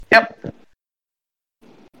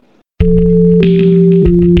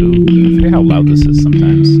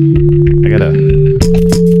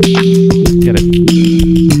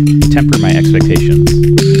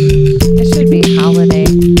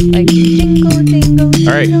All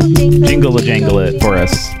right, jingle it for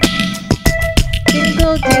us.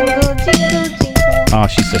 Jingle, jingle, jingle, jingle. Oh,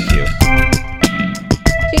 she's so cute.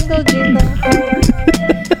 Jingle, jingle.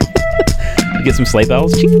 Get some sleigh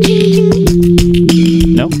bells. Ching, ching,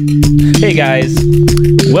 ching. No? Hey guys,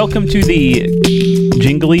 welcome to the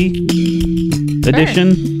jingly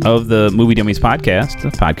edition of the Movie Dummies podcast,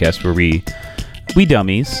 a podcast where we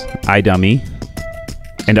dummies, I dummy,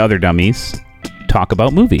 and other dummies talk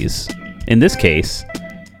about movies. In this case,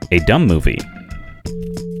 a dumb movie.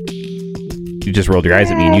 You just rolled your eyes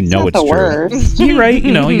at me and you know it's the true. Worst. You're right,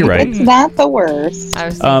 you're right. It's not the worst.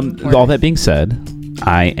 All that being said,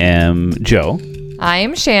 I am Joe. I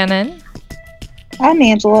am Shannon. I'm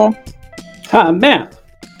Angela. Hi, Matt.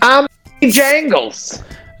 I'm Jangles.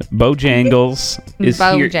 Bojangles is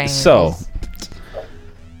here. Bojangles. So,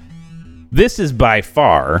 this is by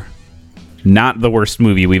far not the worst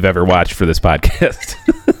movie we've ever watched for this podcast.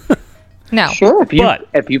 No. Sure.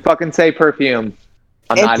 If you fucking say Perfume,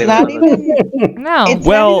 I'm It's not even. No. It's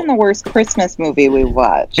Well- not even the worst Christmas movie we've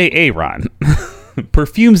watched. Hey, Ron.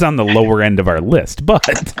 Perfume's on the lower end of our list,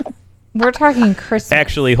 but We're talking Christmas.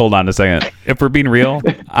 actually, hold on a second. If we're being real,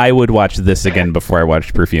 I would watch this again before I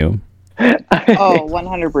watched Perfume. Oh,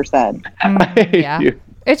 100%. Yeah.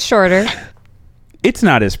 It's shorter. It's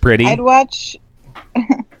not as pretty. I'd watch.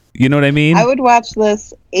 You know what I mean? I would watch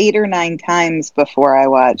this 8 or 9 times before I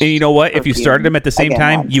watched. And you know what? If you Perfume started them at the same again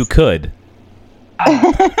time, once. you could.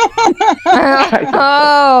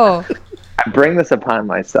 Oh. I bring this upon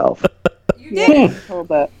myself.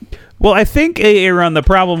 Hold up. Well, I think, Aaron, the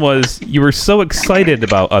problem was you were so excited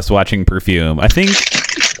about us watching Perfume. I think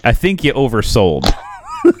you oversold.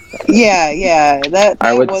 Yeah. That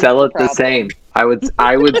I would was sell it the problem. same. I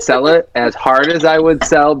would sell it as hard as I would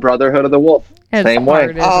sell Brotherhood of the Wolf. As Same way.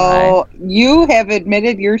 hard as Oh, you have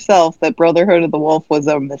admitted yourself that Brotherhood of the Wolf was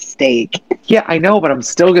a mistake. Yeah, I know, but I'm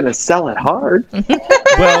still gonna sell it hard.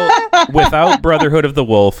 Well, without Brotherhood of the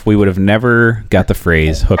Wolf, we would have never got the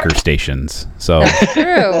phrase hooker stations. So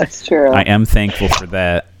True. That's true. I am thankful for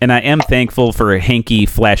that. And I am thankful for a hanky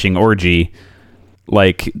flashing orgy.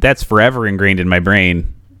 Like, that's forever ingrained in my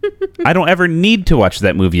brain. I don't ever need to watch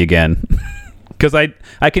that movie again. Because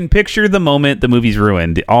I can picture the moment the movie's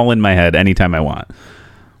ruined all in my head anytime I want.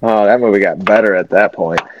 Oh, that movie got better at that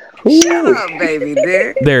point. Shut up, baby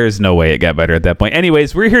dick. There's no way it got better at that point.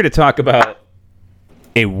 Anyways, we're here to talk about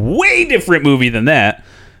a way different movie than that.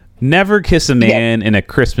 Never Kiss a Man in a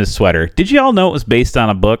Christmas Sweater. Did you all know it was based on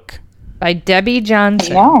a book? By Debbie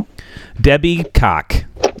Johnson. No. Debbie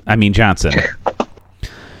Johnson.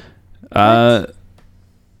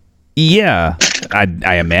 Yeah,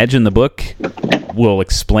 I imagine the book will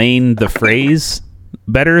explain the phrase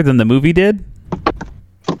better than the movie did.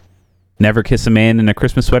 Never kiss a man in a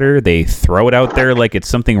Christmas sweater. They throw it out there like it's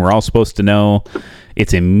something we're all supposed to know.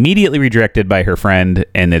 It's immediately rejected by her friend,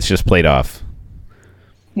 and it's just played off.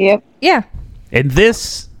 Yep. Yeah. And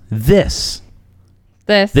this is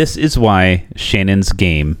why Shannon's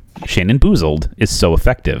game, Shannon Boozled, is so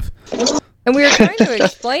effective. And we were trying to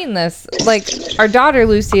explain this. Like, our daughter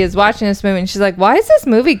Lucy is watching this movie, and she's like, "Why is this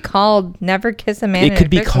movie called Never Kiss a Man?" It could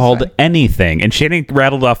be called anything. And Shannon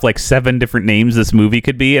rattled off like 7 different names this movie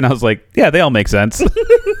could be, and I was like, yeah, they all make sense.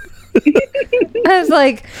 I was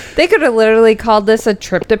like, they could have literally called this A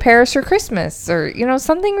Trip to Paris for Christmas, or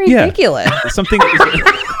something ridiculous. Something.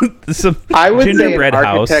 Some I would say an gingerbread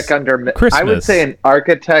house. architect under. Christmas. I would say an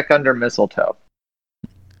architect under mistletoe.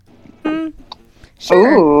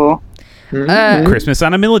 Sure. Ooh. Christmas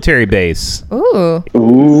on a military base. Ooh.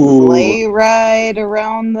 Ooh. Sleigh ride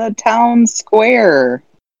around the town square.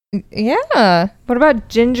 Yeah. What about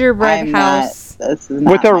Gingerbread I'm House? This is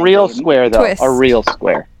not With a my real game. square, though. Twist. A real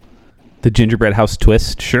square. The gingerbread house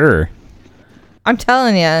twist, sure. I'm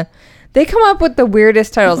telling you, they come up with the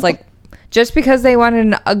weirdest titles. Like, just because they wanted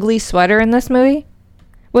an ugly sweater in this movie?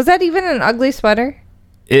 Was that even an ugly sweater?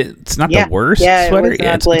 It's not Yeah. the worst Yeah, it sweater. was an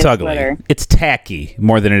It's ugly ugly. sweater. It's tacky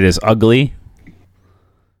more than it is ugly.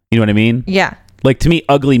 You know what I mean? Yeah. Like, to me,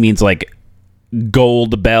 ugly means like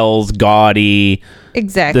gold bells, gaudy.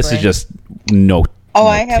 Exactly. This is just no. Oh, no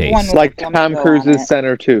I have taste. one with Like flamingo Tom on Cruise's it.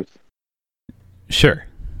 center tooth. Sure.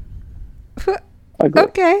 Ugly.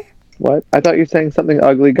 Okay. What? I thought you were saying something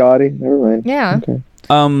ugly, gaudy. Never mind. Yeah. Okay.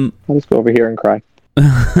 Um. I'll just go over here and cry.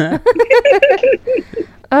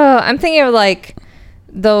 Oh, I'm thinking of like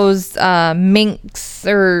those minks,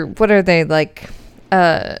 or what are they, like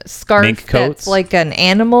scarf Mink coats? that's like an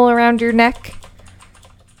animal around your neck?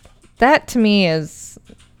 That to me is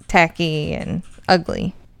tacky and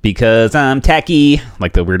ugly. Because I'm tacky,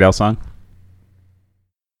 like the Weird Al song.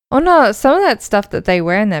 Oh no, some of that stuff that they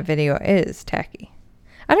wear in that video is tacky.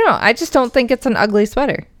 I don't know. I just don't think it's an ugly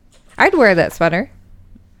sweater. I'd wear that sweater.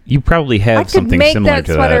 You probably have I could something make similar that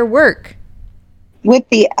to sweater that. work. With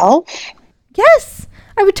the elf? Yes.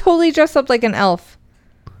 I would totally dress up like an elf.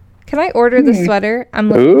 Can I order the sweater? I'm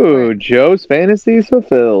looking for Ooh, it. Joe's fantasy's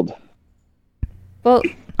fulfilled. Well,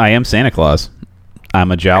 I am Santa Claus.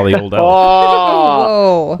 I'm a jolly old elf.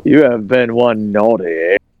 Oh, whoa. you have been one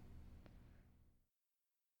naughty.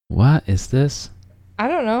 What is this? I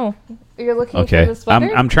don't know. You're looking Okay. for the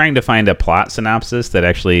sweater? I'm trying to find a plot synopsis that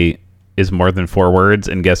actually is more than 4 words,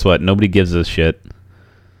 and guess what? Nobody gives a shit.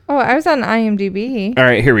 Oh, I was on IMDb. All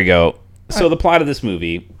right, here we go. So the plot of this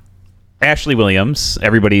movie, Ashley Williams,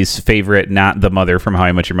 everybody's favorite, not the mother from How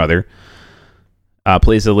I Met Your Mother,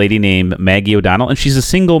 plays a lady named Maggie O'Donnell, and she's a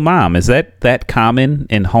single mom. Is that common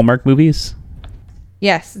in Hallmark movies?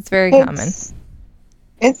 Yes, it's very common. Is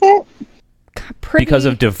it? Pretty, Because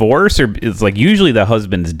of divorce, or it's like usually the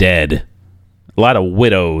husband's dead. A lot of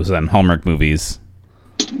widows on Hallmark movies.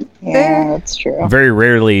 Yeah, that's true. Very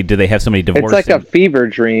rarely do they have somebody It's divorced. like a fever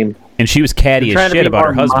dream. And she was catty You're as trying to shit be about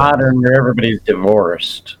her more husband. modern where everybody's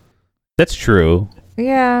divorced. That's true.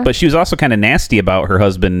 Yeah. But she was also kind of nasty about her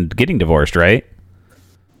husband getting divorced, right?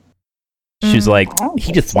 She's like, I don't he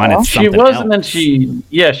think just so. wanted She something was, else. and then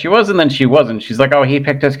she was, and then she wasn't. She's like, oh, he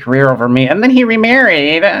picked his career over me, and then he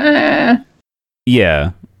remarried.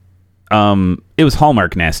 Yeah. It was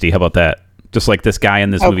Hallmark nasty. How about that? Just like this guy in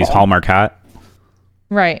this movie's Okay. Hallmark hot.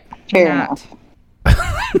 Right. Fair Not.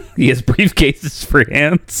 enough. He has briefcases for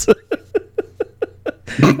hands.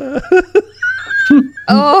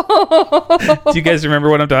 Oh. Do you guys remember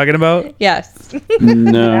what I'm talking about? Yes. No.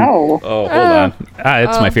 No. Oh, hold on.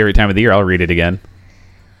 It's my favorite time of the year. I'll read it again.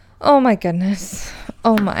 Oh my goodness.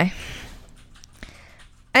 Oh my.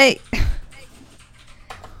 I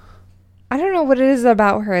don't know what it is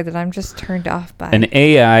about her that I'm just turned off by. An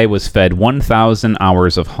AI was fed 1,000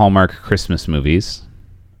 hours of Hallmark Christmas movies.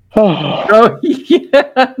 Oh,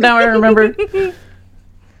 yeah. Now I remember.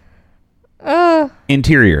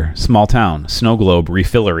 Interior, small town, snow globe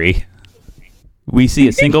refillery. We see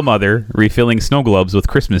a single mother refilling snow globes with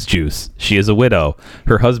Christmas juice. She is a widow.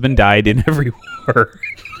 Her husband died in every war.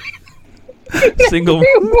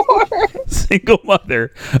 Single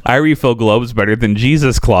mother. I refill globes better than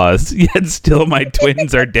Jesus Claus, yet still my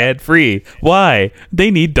twins are dad free. Why?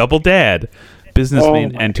 They need double dad.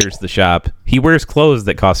 Businessman enters the shop. He wears clothes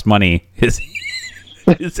that cost money. His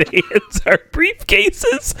hands are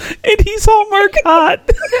briefcases, and he's Hallmark hot.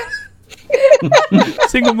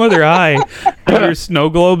 Single mother, hi. Do your snow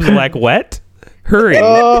globes lack wet? Hurry.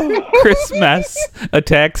 Christmas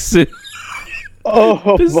attacks soon.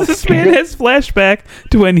 Businessman has flashback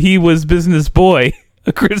to when he was business boy.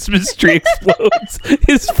 A Christmas tree explodes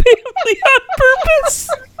his family on purpose.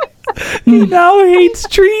 He now hates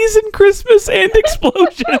trees and Christmas and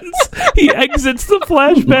explosions. He exits the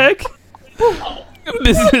flashback.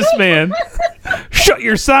 Businessman, shut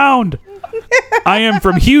your sound. I am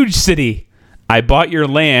from huge city. I bought your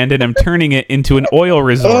land and I'm turning it into an oil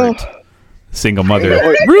resort. Single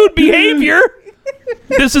mother, rude behavior.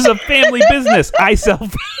 This is a family business. I sell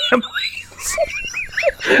families.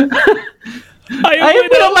 I am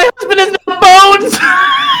widow. My husband is no bones.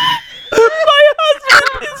 My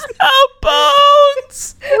husband is now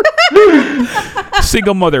bones.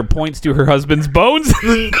 Single mother points to her husband's bones.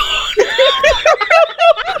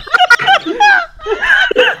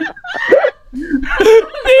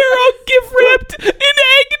 They're all gift wrapped in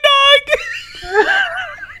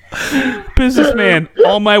eggnog. Businessman,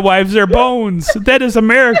 all my wives are bones. That is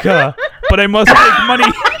America. But I must make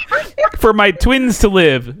money for my twins to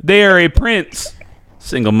live. They are a prince.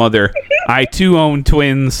 Single mother, I too own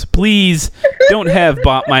twins. Please don't have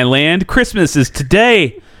bought my land. Christmas is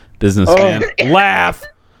today. Businessman, laugh.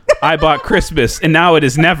 I bought Christmas and now it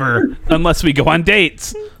is never unless we go on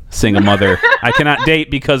dates. Single mother, I cannot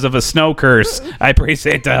date because of a snow curse. I pray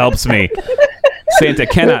Santa helps me. Santa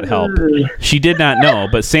cannot help. She did not know,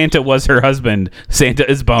 but Santa was her husband. Santa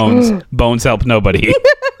is Bones. Bones help nobody.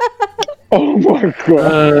 Oh my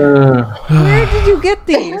god. Where did you get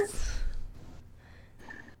these?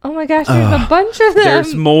 Oh my gosh, there's a bunch of them.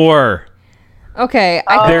 There's more. Okay,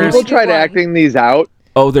 There's- People tried acting these out.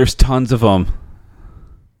 Oh, there's tons of them.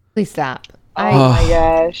 Please stop. Oh my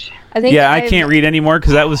gosh. I think Yeah, I can't read anymore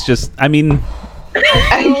because that was just, I mean,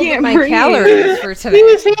 I can't my breathe. calories for today.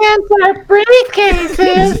 His hands are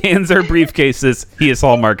briefcases. his hands are briefcases. He is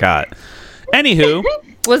Hallmark hot. Anywho,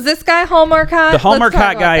 Was this guy Hallmark hot? the Hallmark Let's talk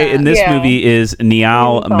hot about guy that. in this Yeah. movie is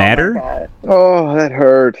Niall Oh my Matter. God. Oh, that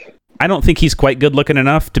hurt. I don't think he's quite good looking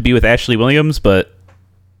enough to be with Ashley Williams, but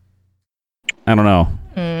I don't know.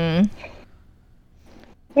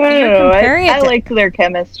 I don't You're know. comparing it I to- liked their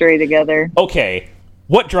chemistry together. Okay,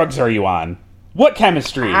 what drugs are you on? What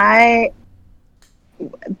chemistry? I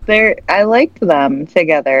liked them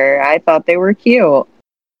together. I thought they were cute.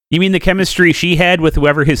 You mean the chemistry she had with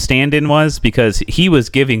whoever his stand-in was? Because he was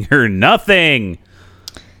giving her nothing.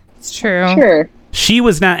 It's true. Sure. She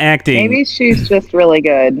was not acting. Maybe she's just really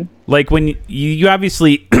good. Like when you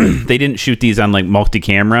obviously they didn't shoot these on like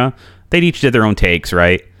multi-camera. They each did their own takes,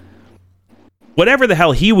 right? Whatever the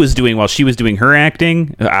hell he was doing while she was doing her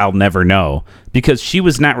acting, I'll never know because she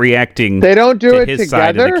was not reacting. They don't do to it his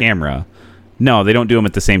side of together? the camera. No, they don't do them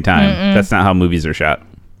at the same time. That's not how movies are shot.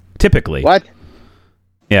 Typically. What?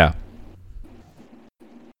 Yeah.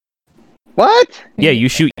 What? Yeah, you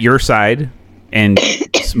shoot your side, and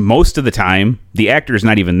most of the time the actor's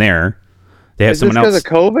not even there. They have Is this someone because else.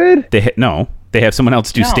 of COVID? No, they have someone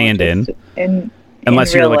else do No, stand-in. just in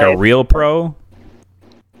Unless you're real like a life. real pro.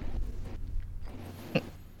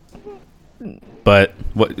 But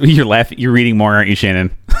what you're laughing? You're reading more, aren't you,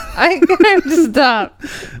 Shannon? I can't stop.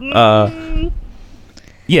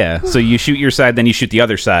 Yeah. So you shoot your side, then you shoot the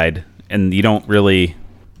other side, and you don't really,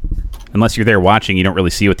 unless you're there watching, you don't really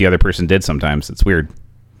see what the other person did. Sometimes it's weird.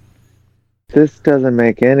 This doesn't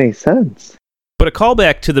make any sense. But a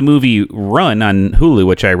callback to the movie Run on Hulu,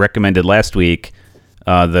 which I recommended last week.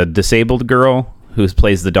 The disabled girl who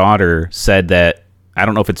plays the daughter said that, I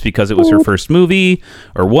don't know if it's because it was her first movie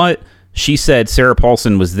or what, she said Sarah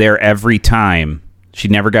Paulson was there every time. She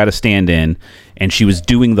never got a stand-in, and she was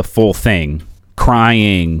doing the full thing,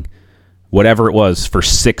 crying, whatever it was, for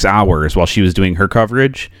 6 hours while she was doing her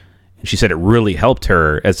coverage. And she said it really helped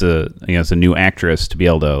her as a new actress to be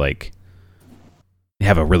able to like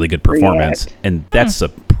have a really good performance. React. And that's a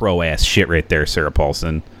pro-ass shit right there, Sarah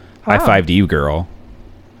Paulson. High Wow. five to you, girl.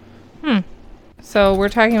 So we're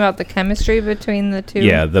talking about the chemistry between the two.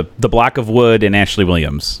 Yeah, the block of wood and Ashley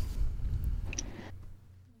Williams.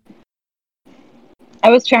 I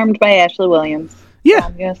was charmed by Ashley Williams. Yeah.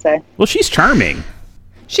 I'm gonna say. Well, she's charming.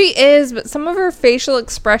 She is, but some of her facial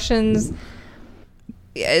expressions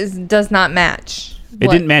does not match. It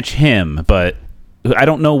what- didn't match him, but I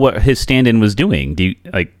don't know what his stand-in was doing. Did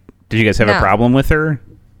you guys have a No. problem with her?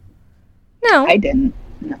 No, I didn't.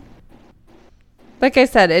 like I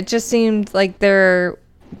said, it just seemed like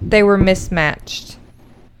they were mismatched.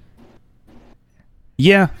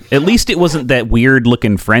 Yeah. At least it wasn't that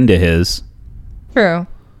weird-looking friend of his. True.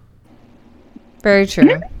 Very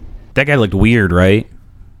true. That guy looked weird, right?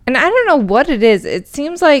 And I don't know what it is. It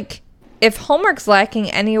seems like if Hallmark's lacking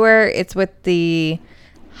anywhere, it's with the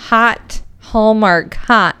Hallmark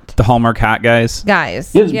hot The Hallmark hot guys.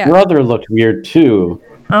 guys. His Yeah. brother looked weird too.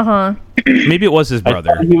 Uh-huh. Maybe it was his I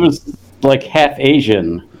brother. thought he was like half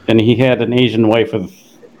Asian, and he had an Asian wife with.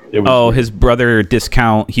 It was, Oh, his brother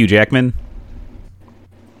discount Hugh Jackman?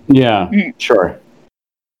 yeah, sure.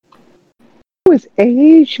 He was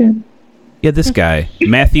Asian. Yeah, this guy.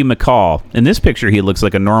 Matthew McCall. In this picture, he looks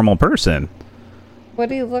like a normal person. What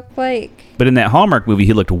do you look like? But in that Hallmark movie,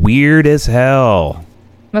 he looked weird as hell.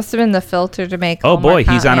 Must have been the filter to make Oh boy, Hallmark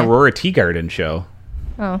he's hot, on yeah. Aurora Teagarden show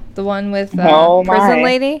Oh, the one with Oh, my. Prison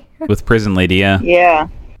Lady? with Prison Lady, yeah. Yeah.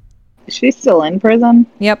 Is she still in prison?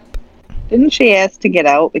 Yep. Didn't she ask to get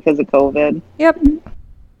out because of COVID? Yep.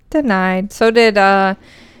 Denied. So did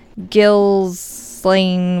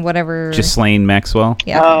Ghislaine, whatever. Ghislaine Maxwell.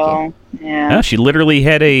 Yeah. thank you. Oh, yeah. Yeah, she literally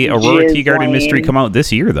had a Aurora Ghislaine. Teagarden mystery come out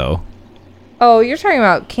this year, though. Oh, you're talking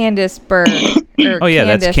about Candace Burr. Oh yeah,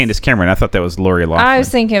 that's Candace Cameron. I thought that was Lori Loughlin. I was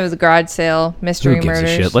thinking it was Garage Sale, Mystery Who gives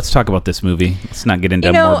Murders. a shit? Let's talk about this movie. Let's not get into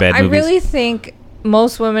You know, more bad I movies. really think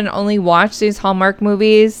most women only watch these Hallmark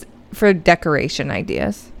movies for decoration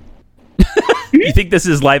ideas. You think this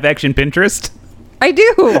is live action Pinterest? I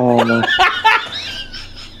do. Oh, no.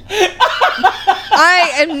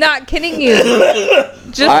 I am not kidding you.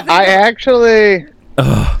 Just I actually.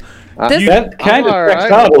 This- That kind of all checks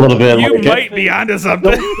right. out a little bit. You like, might be onto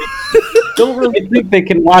something. don't really think they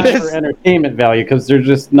can watch for entertainment value because there's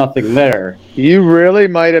just nothing there. You really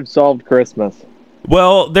might have solved Christmas.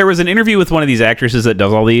 Well, there was an interview with one of these actresses that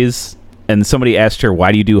does all these, and somebody asked her,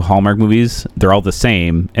 "Why do you do Hallmark movies? They're all the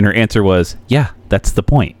same." And her answer was, "Yeah, that's the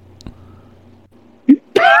point."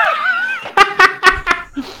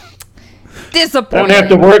 disappointing. Don't have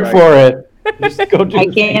to work for it. Just go do I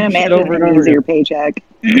the same can't shit imagine over and an over easier again. paycheck.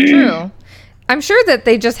 True. I'm sure that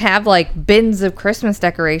they just have like bins of Christmas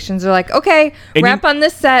decorations. They're like, okay, And wrap on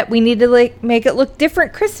this set. We need to like make it look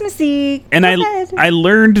different Christmassy. And Go I ahead.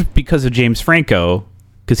 learned because of James Franco,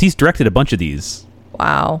 because he's directed a bunch of these,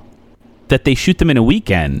 Wow. that they shoot them in a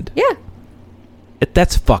weekend. Yeah.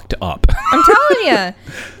 That's fucked up. I'm telling you.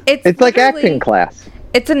 It's like literally- acting class.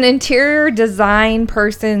 it's an interior design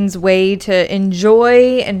person's way to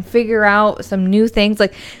enjoy and figure out some new things.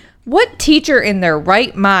 Like, what teacher in their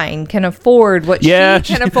right mind can afford what she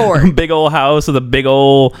can afford? Big old house with a big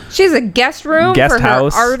old... She has a guest room for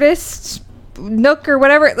house. her artist nook or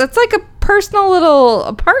whatever. It's like a personal little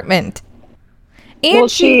apartment. And Well,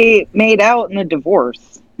 she made out in a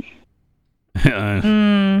divorce. how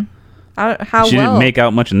she well? didn't make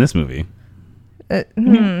out much in this movie.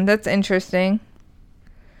 That's interesting.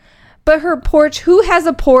 But her porch, who has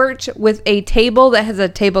a porch with a table that has a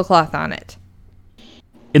tablecloth on it?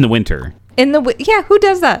 In the winter. Who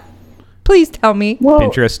does that? Please tell me. Well,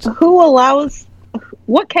 Pinterest.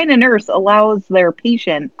 What kind of nurse allows their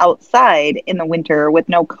patient outside in the winter with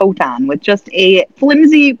no coat on, with just a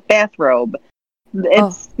flimsy bathrobe?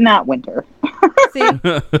 It's not winter. See?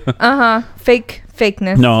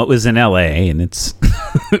 Fakeness. No, it was in L.A. and it's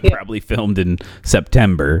probably filmed in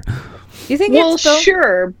September. You think Well, it's still...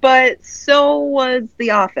 sure, but so was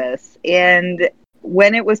The Office. And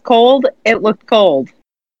when it was cold, it looked cold.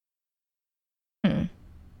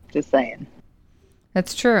 Just saying.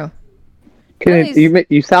 That's true.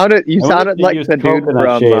 You sounded like use the dude coconut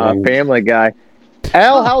from shavings. Family Guy.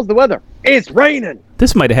 Al, how's the weather? It's raining.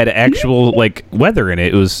 This might have had actual weather in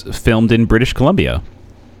it. It was filmed in British Columbia.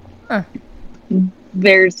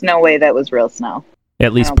 There's no way that was real snow.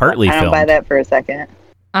 At least partly I don't filmed. buy that for a second.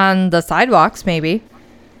 On the sidewalks, maybe.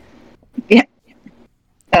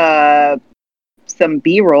 Some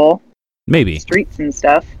B-roll, Maybe. streets and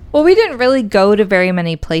stuff. Well, we didn't really go to very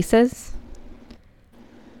many places.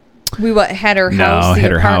 We had her house, the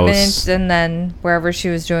had her apartment, house. and then wherever she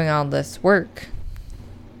was doing all this work.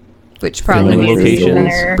 Which probably Filming was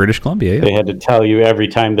locations, center. British Columbia. They had to tell you every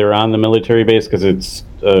time they're on the military base because it's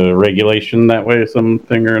a regulation that way,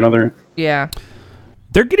 something or another. Yeah.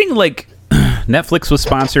 They're getting Netflix was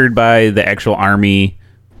sponsored by the actual army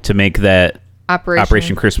to make that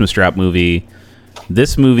Operation Christmas Drop movie.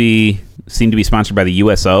 This movie seemed to be sponsored by the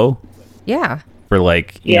USO Yeah. for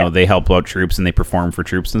they help out troops and they perform for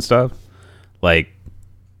troops and stuff.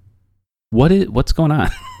 What's going on?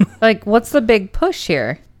 What's the big push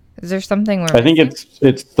here? Is there something I think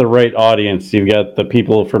it's the right audience. You've got the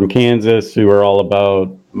people from Kansas who are all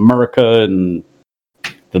about America and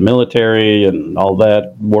the military and all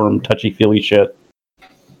that warm, touchy-feely shit.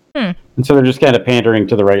 And so they're just kind of pandering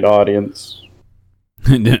to the right audience.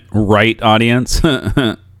 Right audience.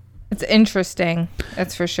 It's interesting.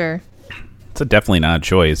 That's for sure. It's definitely not a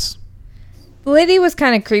choice. The lady was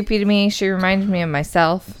kind of creepy to me. She reminded me of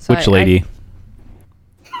myself. So Which lady?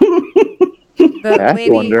 That's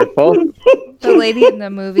wonderful. The lady in the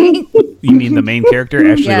movie. You mean the main character,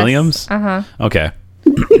 Ashley Yes. Williams? Uh-huh. Okay.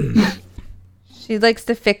 She likes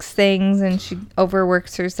to fix things and she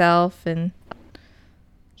overworks herself and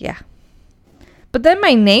yeah. But then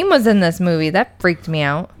my name was in this movie. That freaked me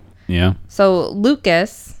out. Yeah. So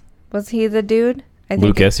Lucas, was he the dude? I think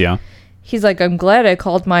Lucas, yeah. He's like, I'm glad I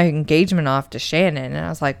called my engagement off to Shannon. And I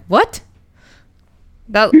was like, what?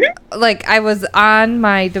 That I was on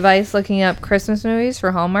my device looking up Christmas movies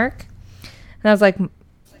for Hallmark. And I was like,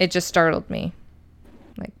 it just startled me.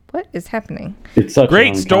 Like, what is happening? It's such Great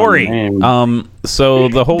an story. uncommon name. So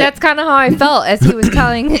the whole That's kind of how I felt as he was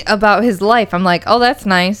telling about his life. I'm like, oh, that's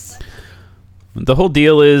nice. The whole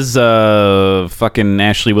deal is fucking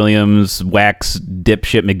Ashley Williams whacks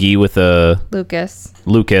dipshit McGee with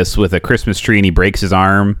Lucas with a Christmas tree and he breaks his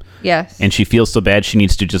arm. Yes. And she feels so bad she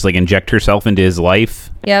needs to just inject herself into his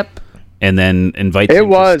life. Yep. And then invites him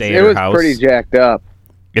to stay at her house. Pretty jacked up.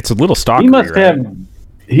 It's a little stalkery,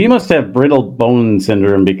 He must have brittle bone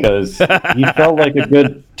syndrome because he felt like a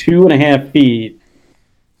good 2.5 feet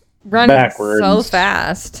Running backwards. so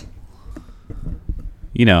fast.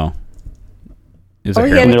 It was Oh, a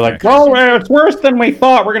yeah, heroin And they're like, addiction. oh, it's worse than we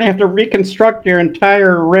thought. We're going to have to reconstruct your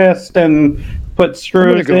entire wrist and put I'm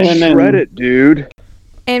screws gonna go in. shred it, dude.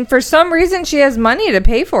 And for some reason, she has money to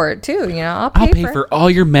pay for it, too. I'll pay for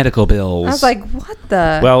all your medical bills. I was like, what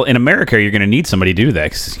the? Well, in America, you're going to need somebody to do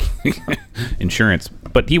that. 'Cause insurance.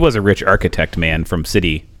 But he was a rich architect man from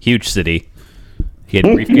huge city. He had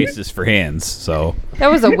briefcases for hands, so. That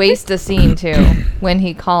was a waste of scene, too, when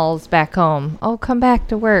he calls back home. Oh, come back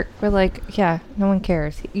to work. We're like, yeah, no one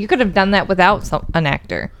cares. You could have done that without an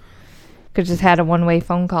actor. Could have just had a one-way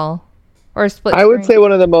phone call. Or a split I would say screen.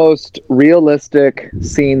 one of the most realistic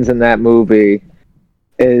scenes in that movie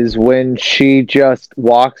is when she just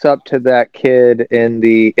walks up to that kid right in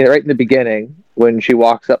the beginning, when she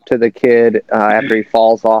walks up to the kid after he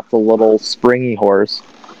falls off the little springy horse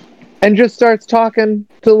and just starts talking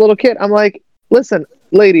to the little kid. I'm like, listen,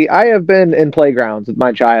 lady, I have been in playgrounds with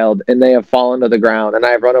my child and they have fallen to the ground and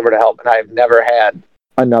I have run over to help and I've never had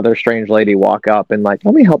another strange lady walk up and like,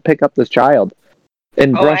 let me help pick up this child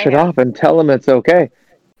and Oh, brush I it have. off and tell him it's okay.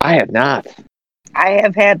 I have not. I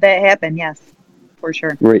have had that happen, yes, for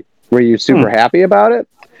sure. Were you super happy about it?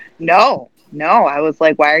 No. I was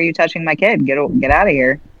like, why are you touching my kid? Get out of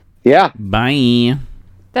here. Yeah. Bye.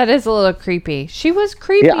 That is a little creepy. She was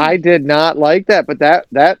creepy. Yeah, I did not like that, but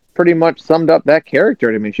that pretty much summed up that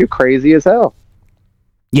character to me. She's crazy as hell.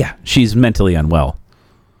 Yeah, she's mentally unwell.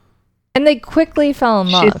 And they quickly fell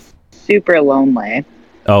in love. She's super lonely.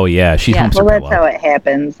 Oh yeah, she's Yeah. home Well, super that's how well. it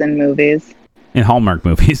happens in movies. In Hallmark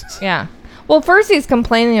movies. Yeah. Well, first he's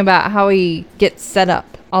complaining about how he gets set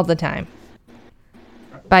up all the time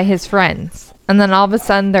by his friends. And then all of a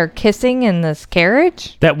sudden they're kissing in this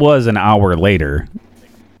carriage. That was an hour later.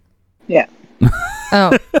 Yeah.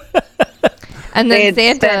 Oh. And They then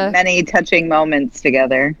had spent Santa. many touching moments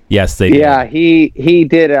together. Yes, they did. Yeah, he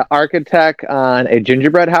did an architect on a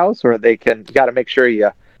gingerbread house where they got to make sure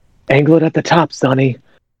you angle it at the top, Sonny.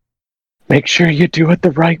 Make sure you do it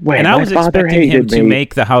the right way. And I My was father expecting him hated to me.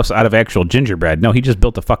 make the house out of actual gingerbread. No, he just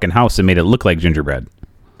built a fucking house and made it look like gingerbread.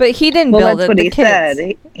 But he didn't Well, build that's it. what The he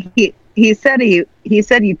kids. said. He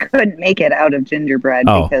said you couldn't make it out of gingerbread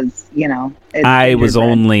Oh. because it's I was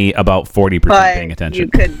gingerbread. only about 40% paying But attention.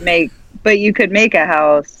 you could make a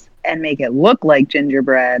house and make it look like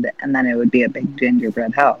gingerbread, and then it would be a big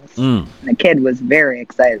gingerbread house. Mm. And the kid was very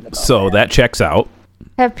excited about So that checks out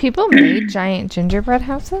Have people made giant gingerbread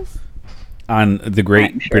houses? on the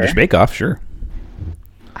Great I'm sure. British Bake Off, sure.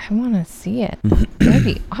 I want to see it. That'd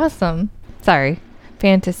be awesome. Sorry.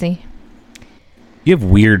 Fantasy. You have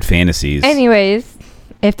weird fantasies. Anyways,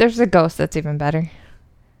 if there's a ghost, that's even better.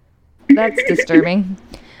 That's disturbing.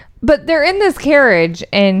 But they're in this carriage,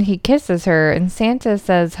 and he kisses her, and Santa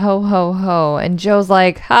says, ho, ho, ho. And Joe's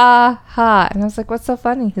like, ha, ha. And I was like, what's so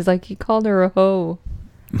funny? He's like, he called her a hoe.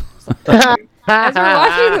 As we're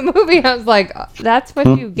watching the movie, I was like, that's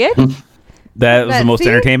what you get? That was the most see?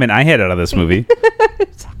 entertainment I had out of this movie.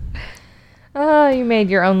 Oh, you made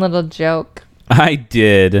your own little joke. I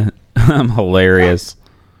did. I'm hilarious.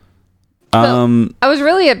 I was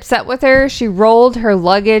really upset with her. She rolled her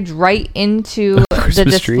luggage right into the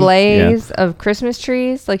Christmas tree? displays of Christmas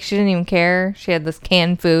trees. Like, she didn't even care. She had this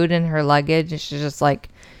canned food in her luggage, and she's just like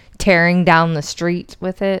tearing down the street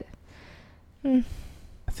with it. I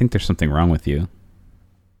think there's something wrong with you.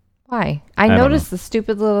 Why? I don't noticed the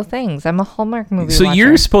stupid little things. I'm a Hallmark movie So watcher.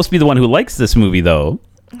 you're supposed to be the one who likes this movie, though.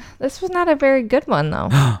 This was not a very good one, though.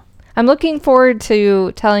 I'm looking forward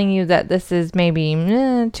to telling you that this is maybe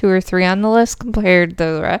 2 or 3 on the list compared to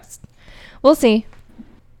the rest. We'll see.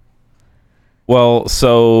 Well,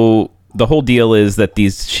 so the whole deal is that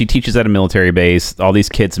she teaches at a military base. All these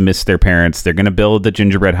kids miss their parents. They're going to build the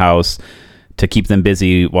gingerbread house to keep them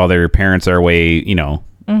busy while their parents are away,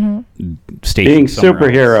 stationed Being somewhere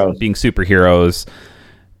else, superheroes. being superheroes.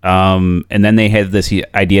 And then they had this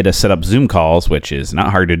idea to set up Zoom calls, which is not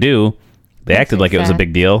hard to do. They acted like it was a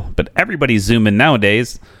big deal, but everybody's Zooming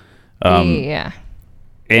nowadays. Yeah.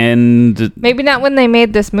 And Maybe not when they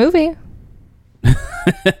made this movie.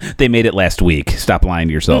 they made it last week. Stop lying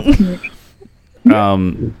to yourself.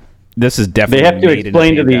 This is definitely They have to made in a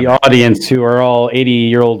explain to the pandemic. audience who are all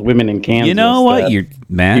 80-year-old women in Kansas. You know what? that You're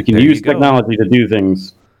Matt. you can there use you go. technology to do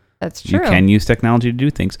things. That's You true. can use technology to do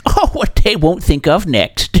things. Oh, what they won't think of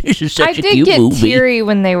next. This is such I a did cute get movie. teary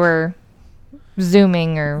when they were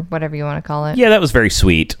zooming or whatever you want to call it. Yeah, that was very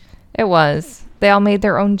sweet. It was. They all made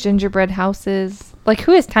their own gingerbread houses. Like,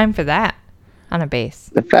 who has time for that on a base?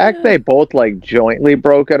 The fact they both like jointly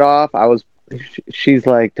broke it off, she's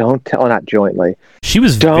like, don't tell, not jointly. She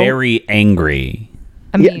was Don't- very angry.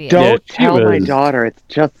 Immediately. Don't she tell my was- daughter. It's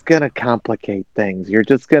just gonna complicate things. You're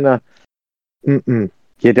just gonna,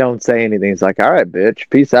 You don't say anything. He's like, all right, bitch,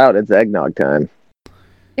 peace out. It's eggnog time.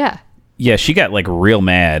 Yeah. Yeah, she got like real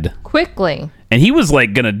mad. Quickly. And he was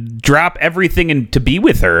like going to drop everything and to be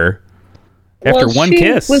with her after one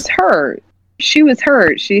kiss. She was hurt. She was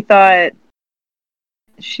hurt. She thought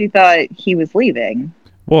he was leaving.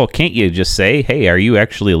 Well, can't you just say, hey, are you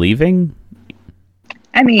actually leaving?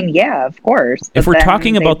 I mean, yeah, of course. If but we're then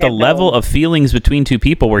talking they about the have level of feelings between two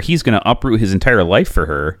people where he's going to uproot his entire life for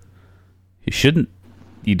her, he shouldn't.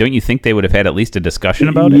 Don't you think they would have had at least a discussion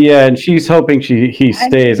about it? Yeah, and she's hoping he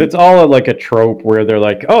stays. It's all like a trope where they're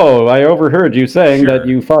like, "Oh, I overheard you saying that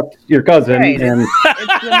you fucked your cousin," Right. and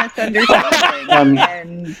it's the misunderstanding.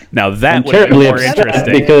 And Now that I'm would be terribly more upset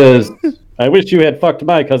interesting. because I wish you had fucked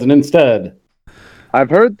my cousin instead.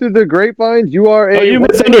 I've heard through the grapevines you are a. Oh, you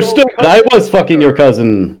misunderstood. I was fucking your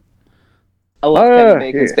cousin. I love Kevin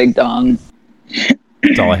Bacon's big dong.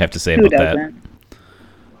 That's all I have to say who about that. doesn't?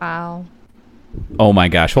 Wow. Oh my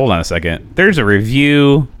gosh, hold on a second. There's a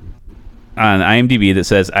review on IMDb that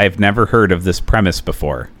says, I've never heard of this premise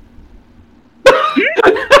before.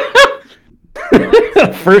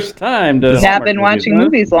 First time to Not been watching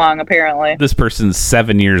movies long, apparently. This person's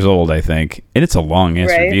 7 years old, I think. And it's a long-ass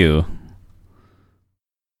Right. review.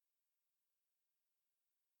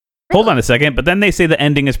 Hold on a second, but then they say the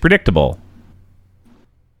ending is predictable.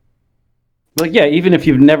 Well, yeah, even if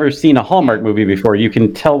you've never seen a Hallmark movie before, you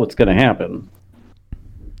can tell what's going to happen.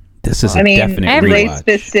 This is I a mean, definite do they rewatch.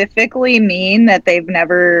 specifically mean that they've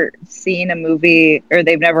never seen a movie or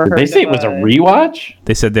they've never Did heard they say it of was a rewatch?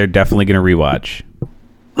 They said they're definitely going to rewatch.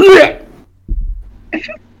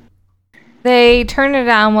 They turn it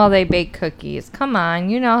on while they bake cookies. Come on,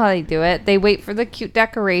 you know how they do it. They wait for the cute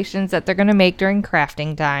decorations that they're going to make during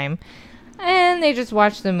crafting time. And they just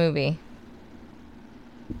watch the movie.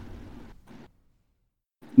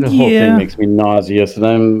 The whole Yeah. thing makes me nauseous,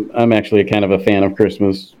 and I'm actually kind of a fan of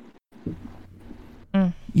Christmas.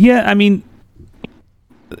 Yeah, I mean,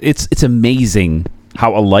 it's amazing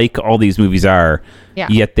how alike all these movies are, Yeah.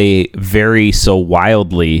 yet they vary so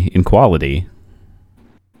wildly in quality.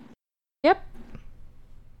 Yep.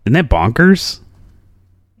 Isn't that bonkers?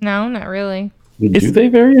 No, not really. Do they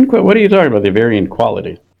vary in quality? What are you talking about? They vary in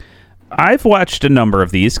quality. I've watched a number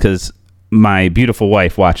of these because my beautiful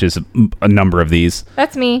wife watches a number of these,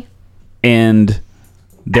 That's me. and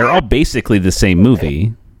they're all basically the same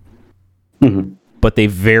movie, Mhm. but they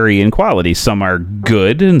vary in quality. Some are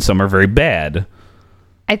good and some are very bad.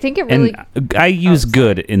 I think it really... And I use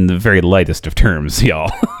good in the very lightest of terms, y'all.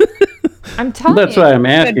 I'm telling That's you. why I'm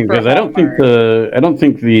asking, for because I don't think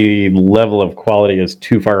the level of quality is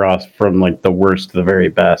too far off from like the worst to the very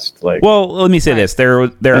best. Like, Well, let me say this: there are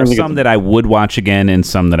don't think some it's- that I would watch again, and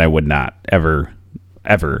some that I would not ever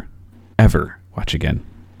watch again.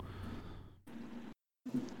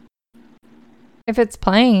 If it's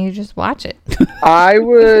playing, you just watch it. I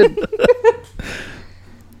would.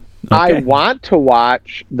 I Okay. want to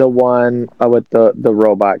watch the one with the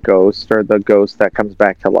robot ghost or the ghost that comes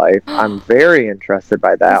back to life. I'm very interested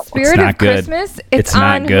by The that one. Spirit not of good. Christmas. It's It's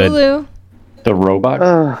not on good. Hulu. the robot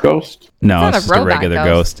Ugh. ghost. No, It's not it's a just a robot regular ghost.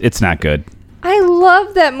 ghost. It's not good. I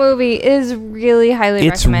love that movie. It is really highly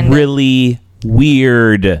It's recommended. really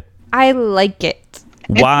weird. I like it.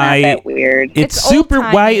 It's Why? not that weird. It's It's super.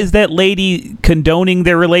 old-timey. Why is that lady condoning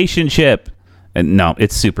their relationship? And no,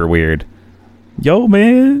 it's super weird. Yo,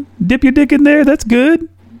 man, dip your dick in there. That's good.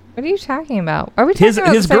 What are you talking about? Are we talking His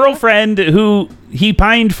about his the same one? girlfriend, who he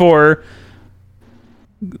pined for.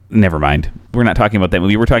 Never mind. We're not talking about that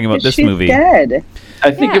movie. We're talking about this She's movie. dead.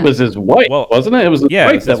 I think Yeah. it was his wife, Well, wasn't it? It was his yeah, it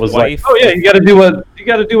wife was that his was wife. like, "Oh yeah, you got to do what you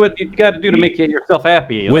got to do to make yourself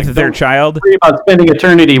happy With Like, their don't child. worry about spending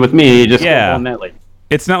eternity with me. Just Yeah. go on that like."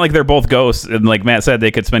 It's not like they're both ghosts, and like Matt said,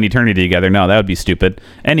 they could spend eternity together. No, that would be stupid.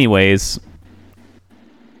 Anyways,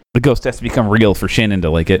 the ghost has to become real for Shannon to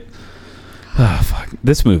like it. Oh, fuck.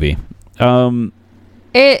 This movie.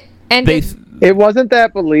 It ended. It wasn't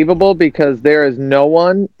that believable because there is no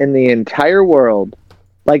one in the entire world,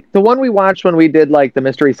 like the one we watched when we did like the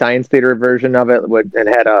Mystery Science Theater version of it and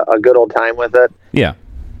had a good old time with it. Yeah.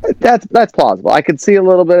 That's plausible. I could see a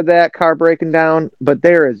little bit of that car breaking down, but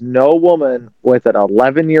there is no woman with an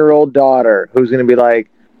 11-year-old daughter who's going to be like,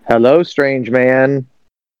 "Hello, strange man,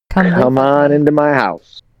 come on into my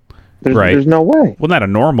house." Right. There's no way. Well, not a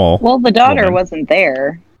normal. Well, the daughter Woman. wasn't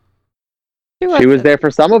there. She was there for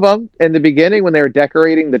some of them in the beginning when they were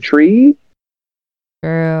decorating the tree.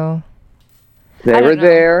 True. They I were don't know.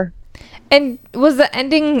 there. And was the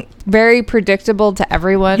ending very predictable to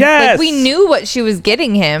everyone? Yes! Like, we knew what she was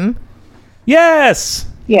getting him. Yes.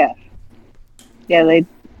 Yeah. Yeah,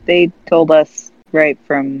 they told us right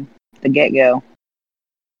from the get-go.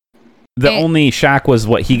 The And- only shock was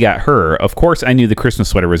what he got her. Of course, I knew the Christmas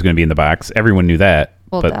sweater was going to be in the box. Everyone knew that.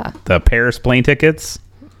 Well, but duh. the Paris plane tickets,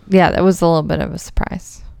 Yeah, that was a little bit of a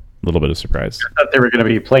surprise. a little bit of surprise. I thought they were going to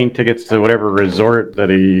be plane tickets to whatever resort that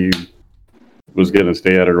he was going to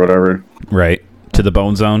stay at or whatever. Right. To the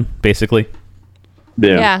Bone Zone, basically.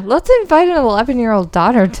 Yeah, let's invite an 11-year-old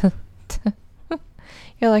daughter to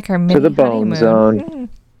you're like our mini the Bone honeymoon. Zone.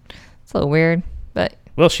 It's a little weird, but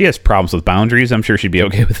Well, she has problems with boundaries. I'm sure she'd be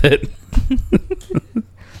okay with it.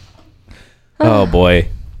 Oh boy.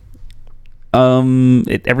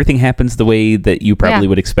 Everything happens the way that you probably Yeah.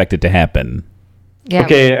 would expect it to happen. yeah.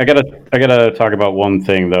 Okay, I gotta talk about one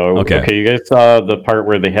thing though. Okay. You guys saw the part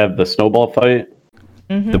where they had the snowball fight?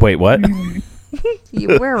 Wait, what?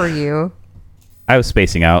 Where were you? I was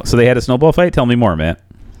spacing out. So they had a snowball fight? Tell me more, Matt.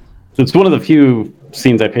 It's one of the few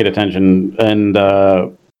scenes I paid attention, and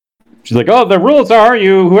she's like, "Oh, the rules are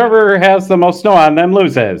whoever has the most snow on them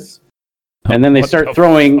loses." And then they start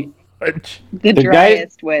throwing. The The guy-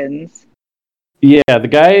 driest wins. Yeah, the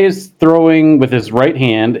guy is throwing with his right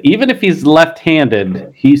hand. Even if he's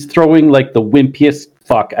left-handed, he's throwing like the wimpiest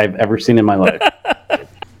fuck I've ever seen in my life.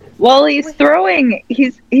 Well, he's throwing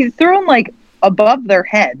like above their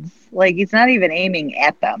heads. Like he's not even aiming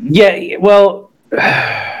at them. Yeah, well,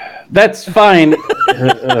 that's fine.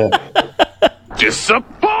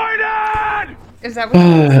 Disappointed! Is that what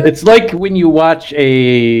you said? It's like when you watch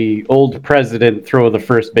a old president throw the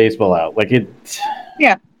first baseball out. Like it.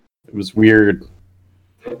 Yeah. It was weird.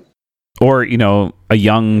 Or, you know, a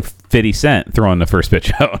young 50 Cent throwing the first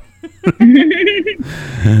pitch out. If mean,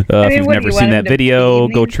 you've what do never you seen want that him to video,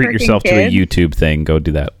 feed go these treat freaking yourself to a kids? YouTube thing. Go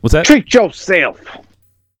do that. What's that? Treat yourself.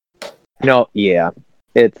 No, yeah,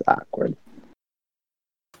 it's awkward.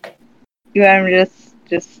 You want him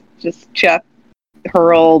to just chuck,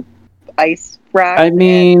 hurl ice rock? I at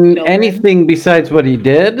mean, children? anything besides what he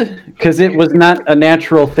did, because it was not a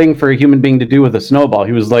natural thing for a human being to do with a snowball.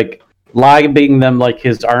 He was like lobbing them like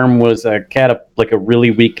his arm was like a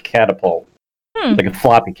really weak catapult, like a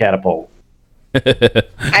floppy catapult.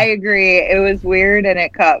 I agree. It was weird, and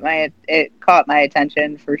it caught my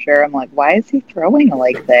attention for sure. I'm like, why is he throwing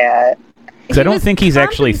like that? Because I don't was think he's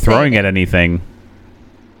actually throwing at anything.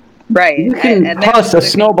 Right. You can and that toss was a the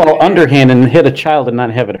snowball conclusion. underhand and hit a child and not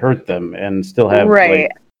have it hurt them, and still have Right.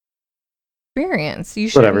 like, Experience. You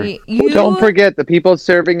should Whatever. be. You Don't forget, the people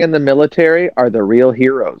serving in the military are the real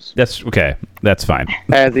heroes. That's okay. That's fine.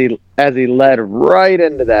 As he led right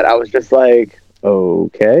into that, I was just like,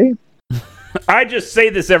 okay. I just say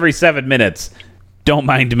this every 7 minutes. Don't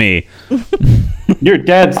mind me. your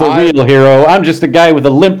dad's the real hero. I'm just a guy with a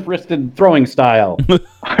limp-wristed throwing style.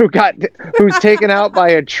 Who's taken out by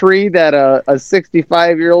a tree that a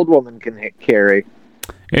 65-year-old woman can carry.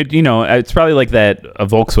 It's probably like a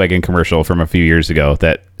Volkswagen commercial from a few years ago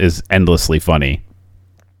that is endlessly funny.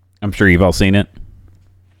 I'm sure you've all seen it.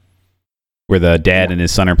 Where the dad and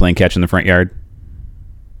his son are playing catch in the front yard.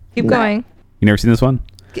 Keep going. You never seen this one?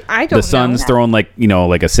 I don't The son's know. throwing like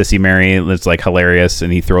a Sissy Mary that's like hilarious,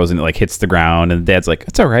 and he throws and it like hits the ground, and the dad's like,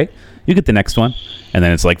 "It's all right, you get the next one." And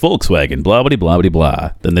then it's like Volkswagen, blah blah blah blah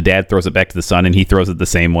blah. Then the dad throws it back to the son, and he throws it the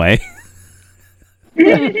same way.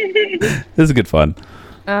 This is good fun.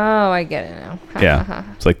 Oh, I get it now. Yeah,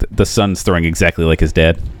 it's like the son's throwing exactly like his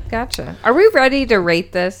dad. Gotcha. Are we ready to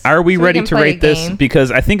rate this? Are we So ready can to play a rate this? game?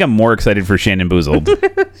 Because I think I'm more excited for Shannon Boozled.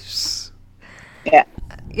 Yeah.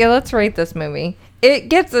 Yeah, let's rate this movie. It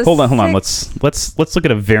gets a Hold on. 6. Let's look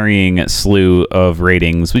at a varying slew of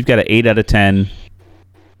ratings. We've got an 8 out of 10.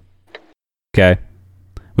 Okay.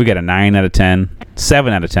 We got a 9 out of 10,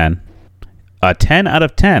 7 out of 10, a 10 out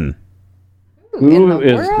of 10, Who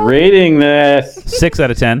is rating this? 6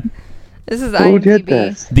 out of 10. This is Who IMDb. did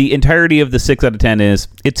this? The entirety of the 6 out of 10 is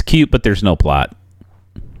it's cute, but there's no plot.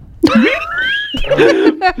 Christmas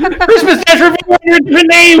Dash Review under a different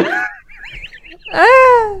name.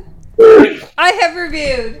 Ah, I have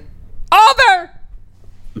reviewed over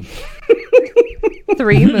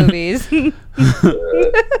 3 movies.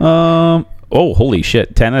 Oh, holy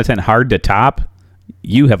shit. 10 out of 10 hard to top.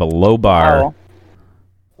 You have a low bar. Oh.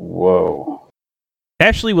 Whoa.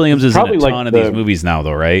 Ashley Williams is in Probably a like ton of the- these movies now,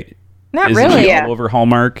 though, right? Not Isn't really. she Yeah. all over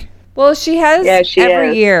Hallmark? Well, she has Yeah, she every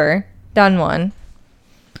is. year done one.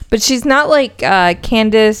 But she's not like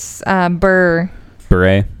Candace Bure.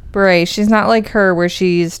 She's not like her where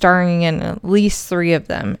she's starring in at least 3 of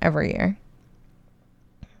them every year.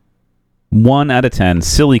 1 out of 10.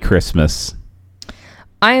 Silly Christmas.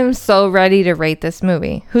 I am so ready to rate this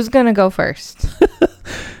movie. Who's going to go first?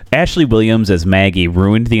 Ashley Williams as Maggie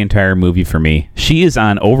ruined the entire movie for me. She is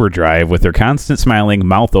on overdrive with her constant smiling,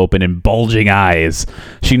 mouth open, and bulging eyes.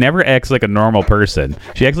 She never acts like a normal person.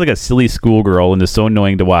 She acts like a silly schoolgirl and is so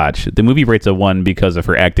annoying to watch. The movie rates a 1 because of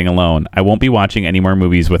her acting alone. I won't be watching any more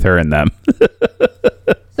movies with her in them.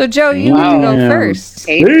 So, Joe, you get to go Wow. first.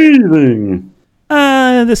 Amazing.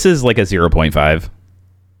 This is like a 0.5.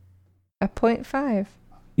 A 0.5.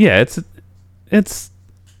 Yeah, it's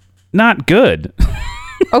not good.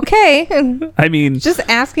 Okay. I mean, Just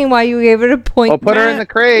asking why you gave it a point. Well, put her in the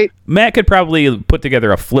crate. Matt could probably put together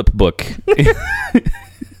a flip book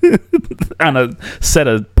on a set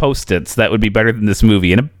of Post-its that would be better than this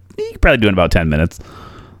movie, and he could probably do it in about 10 minutes.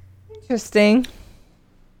 Interesting.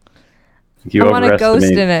 You I want a ghost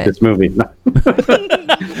overestimate in it. this movie.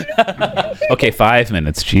 Okay, 5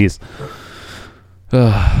 minutes. Jeez.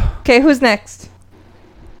 Okay, who's next?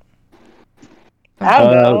 I'll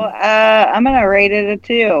go. I'm gonna rate it a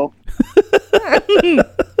 2.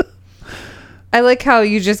 I like how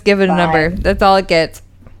you just give it a number. Fine. That's all it gets.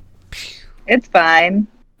 It's fine.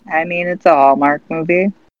 I mean, it's a Hallmark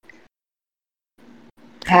movie.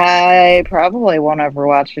 I probably won't ever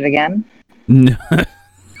watch it again.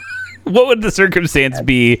 What would the circumstance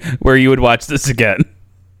be where you would watch this again?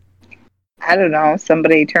 I don't know.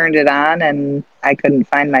 Somebody turned it on and I couldn't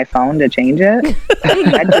find my phone to change it.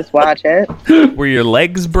 I'd just watch it. Were your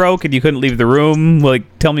legs broke and you couldn't leave the room? Like,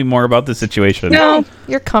 tell me more about the situation. No,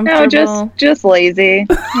 You're comfortable. no, just lazy.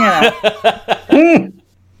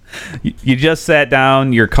 You just sat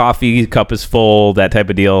down, your coffee cup is full, that type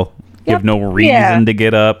of deal. You have no reason Yeah. to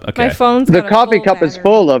get up. Okay. My phone's The got a coffee full cup is battery.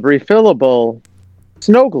 full of refillable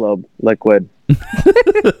snow globe liquid.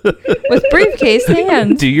 With briefcase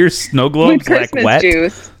hands. Do your snow globes like Christmas wet?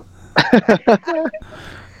 juice.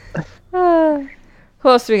 Who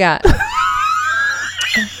else we got?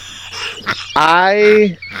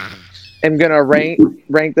 I am gonna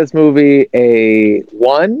rank this movie a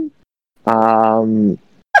 1,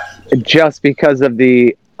 just because of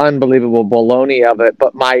the unbelievable baloney of it.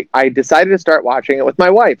 But I decided to start watching it with my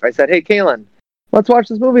wife. I said, "Hey, Kaylin, let's watch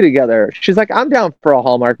this movie together." She's like, "I'm down for a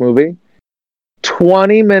Hallmark movie."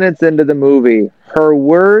 20 minutes into the movie, her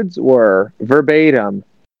words were verbatim,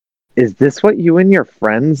 "Is this what you and your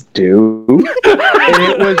friends do?" And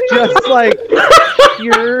it was just like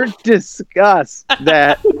pure disgust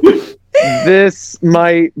that this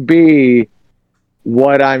might be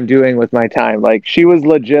what I'm doing with my time. Like, she was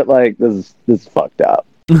legit like, this is fucked up.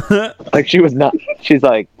 Like, she was not. She's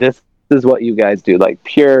like, this is what you guys do. Like,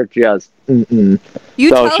 pure just. Mm-mm. You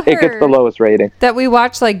So tell it gets the her lowest rating. that we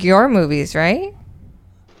watch like your movies, right?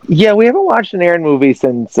 Yeah, we haven't watched an Aaron movie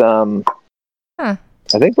since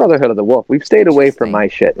I think Brotherhood of the Wolf. We've stayed away from Interesting. my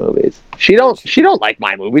shit movies. She don't like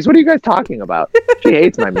my movies. What are you guys talking about? She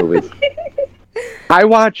hates my movies. I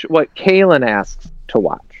watch what Kaylin asks to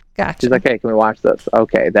watch. Gotcha. She's like, "Hey, can we watch this?"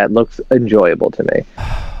 Okay, that looks enjoyable to me.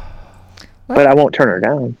 But I won't turn her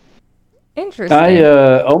down. Interesting. I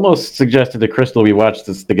almost suggested to Crystal we watch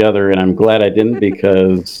this together, and I'm glad I didn't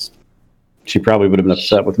because she probably would have been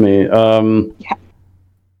upset with me.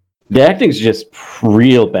 The acting's just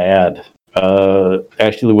real bad.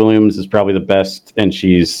 Ashley Williams is probably the best, and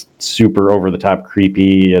she's super over the top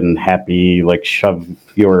creepy and happy, like shove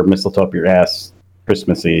your mistletoe up your ass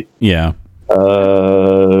Christmassy. Yeah.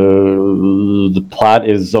 The plot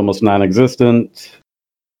is almost non-existent.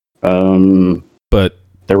 But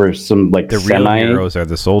There were some like the real heroes are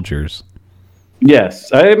the soldiers.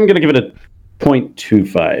 Yes, I'm gonna give it a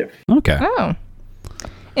 0.25. Okay. Oh,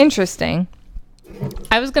 interesting.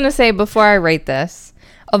 I was going to say before I rate this,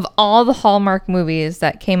 of all the Hallmark movies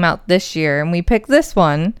that came out this year, and we picked this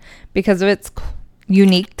one because of its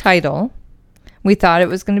unique title, we thought it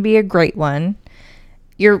was going to be a great one.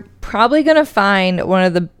 You're probably going to find one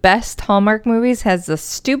of the best Hallmark movies has the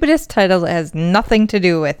stupidest title that has nothing to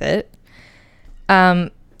do with it.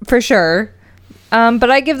 For sure.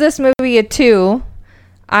 But I give this movie a 2.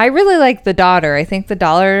 I really like the daughter. I think the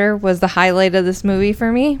daughter was the highlight of this movie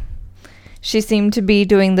for me. She seemed to be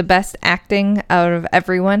doing the best acting out of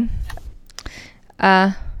everyone.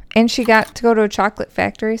 And she got to go to a chocolate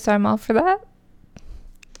factory, so I'm all for that.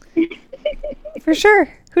 For sure.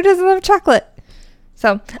 Who doesn't love chocolate?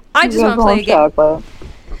 So I just want to play a game. Chocolate.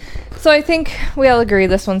 So I think we all agree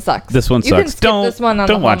this one sucks. This one You can sucks. skip Don't- this one on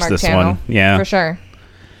don't the watch Hallmark this channel, one. Yeah. for sure.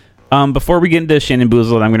 Before we get into Shannon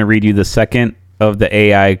Boozled, I'm going to read you the second of the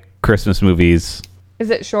AI Christmas movies. Is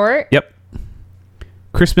it short? Yep.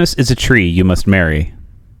 Christmas is a tree you must marry.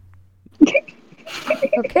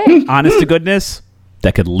 Okay. Honest to goodness,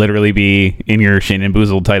 that could literally be in your Shannon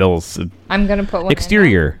Boozled titles. I'm gonna put one.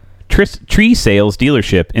 Exterior. Tree sales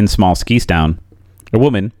dealership in small Skistown. A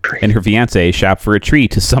woman and her fiance shop for a tree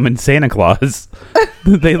to summon Santa Claus.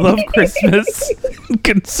 They love Christmas.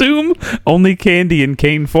 Consume only candy in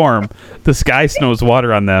cane form. The sky snows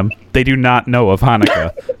water on them. They do not know of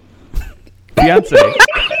Hanukkah. Fiance.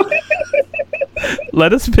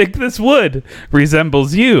 Let us pick this wood.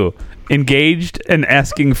 Resembles you. Engaged and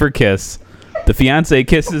asking for kiss. The fiance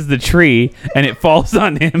kisses the tree and it falls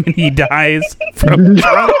on him and he dies from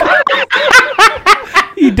trunk.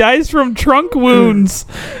 He dies from trunk wounds.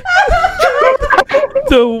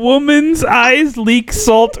 The woman's eyes leak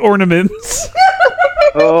salt ornaments.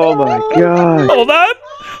 Oh my god. Hold on.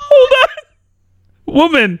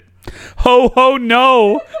 Woman. Ho ho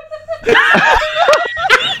no.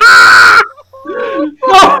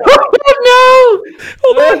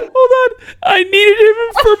 Hold on. I needed him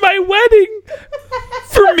for my wedding.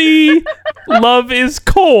 For me, love is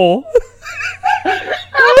coal.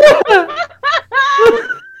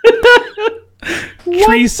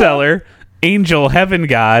 Tree seller, angel heaven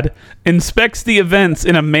god, inspects the events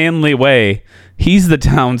in a manly way. He's the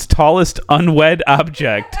town's tallest unwed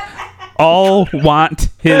object. All want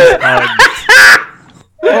his hugs.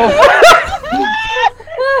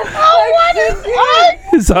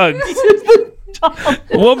 His hugs.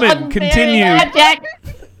 Woman, continue.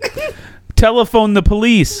 Telephone the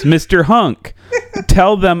police, Mr. Hunk.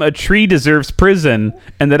 Tell them a tree deserves prison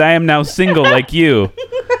and that I am now single like you.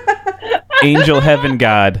 Angel heaven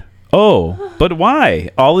god. Oh, but why?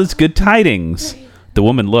 All is good tidings. The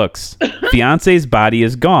woman looks. Fiance's body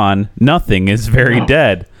is gone. Nothing is very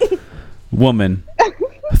dead. Woman.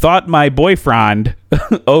 Thought my boyfriend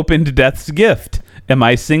opened death's gift. Am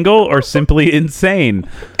I single or simply insane?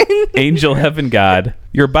 Angel heaven god.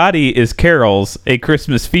 Your body is Carol's, a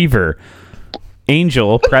Christmas fever.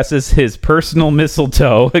 Angel presses his personal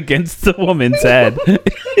mistletoe against the woman's head.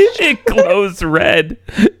 It glows red,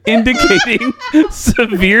 indicating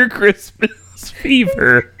severe Christmas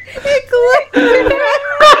fever.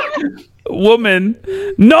 Woman,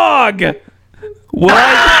 nog!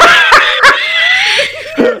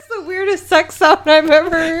 That's the weirdest sex sound I've ever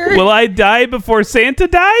heard. Will I die before Santa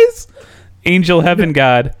dies? Angel heaven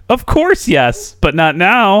god. Of course, yes, but not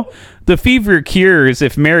now. The fever cures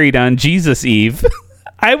if married on Jesus Eve.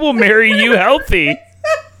 I will marry you healthy.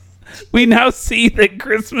 We now see that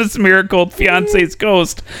Christmas miracled fiance's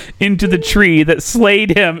ghost into the tree that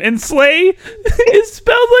slayed him. And slay is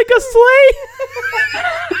spelled like a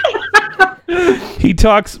slay. He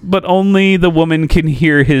talks, but only the woman can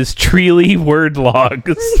hear his treely word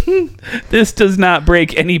logs. This does not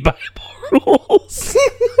break any Bible rules.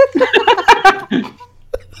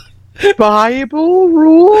 Bible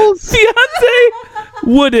rules? Fiance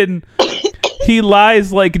wooden. He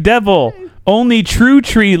lies like devil. Only true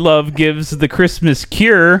tree love gives the Christmas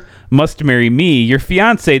cure. Must marry me, your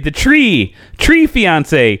fiance, the tree. Tree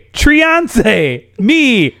fiance. Treance.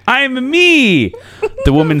 Me. I'm me.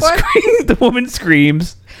 The woman the woman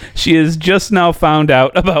screams. She has just now found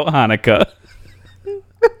out about Hanukkah.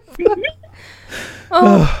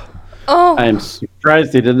 Oh. I am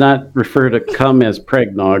surprised they did not refer to cum as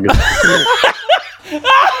pregnog.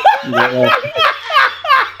 Yeah.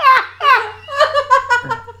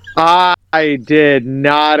 I did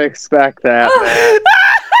not expect that, man.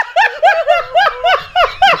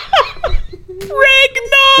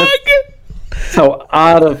 Pregnog! So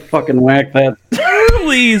out of fucking whack that.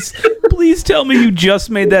 Please tell me you just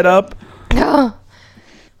made that up.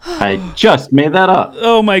 I just made that up.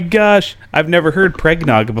 Oh my gosh. I've never heard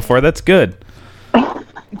pregnog before. That's good.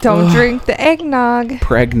 Don't drink the eggnog.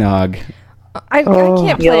 Pregnog. I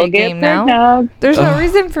can't play You'll a get game now. pregnant. There's no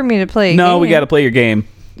reason for me to play a No, game. we got to play your game.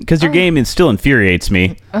 Because your game still infuriates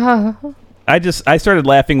me. I started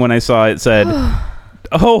laughing when I saw it said,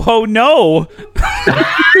 oh no.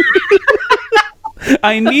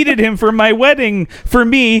 I needed him for my wedding. For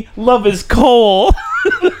me, love is coal.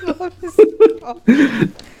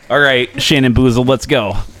 All right, Shannon Boozle, let's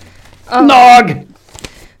go. Nog!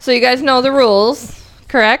 So you guys know the rules,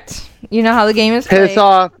 correct? You know how the game is played. Piss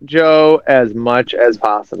off Joe as much as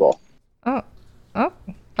possible. Oh,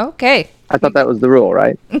 okay. I thought that was the rule,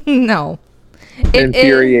 right? No.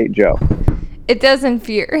 Infuriate Joe. It does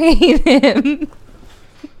infuriate him.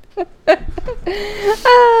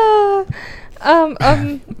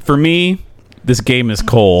 For me, this game is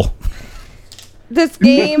coal. This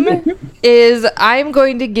game is, I'm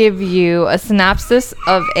going to give you a synopsis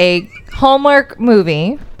of a Hallmark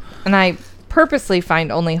movie, and I purposely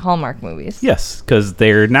find only Hallmark movies. Yes, because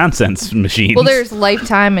they're nonsense machines. Well, there's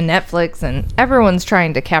Lifetime and Netflix, and everyone's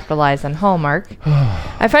trying to capitalize on Hallmark.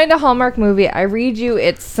 I find a Hallmark movie, I read you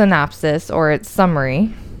its synopsis or its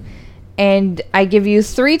summary, and I give you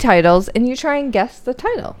 3 titles, and you try and guess the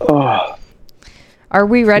title. Oh, Are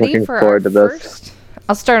we ready Looking for our forward to this. first?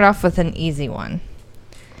 I'll start off with an easy one.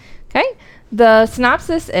 Okay. The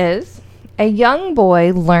synopsis is, a young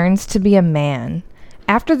boy learns to be a man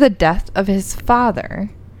after the death of his father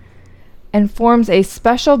and forms a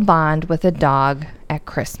special bond with a dog at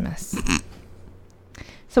Christmas.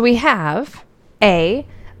 So we have A,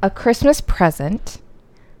 a Christmas present,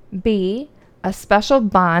 B, a special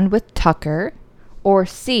bond with Tucker, or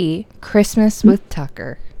C, Christmas with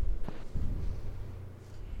Tucker.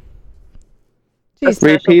 A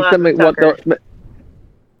special repeat bond them. with What Tucker. the,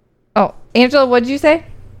 Oh, Angela, what'd you say?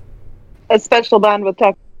 A special bond with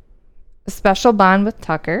Tucker. A special bond with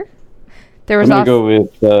Tucker. There I'm was going to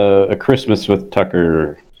also go with A Christmas with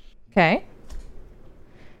Tucker. okay.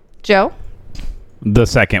 Joe, the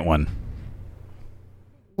second one.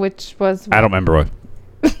 which was I don't remember what.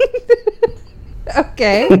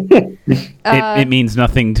 okay. It means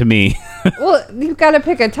nothing to me. Well, you've got to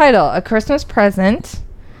pick a title: a Christmas present,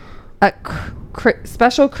 a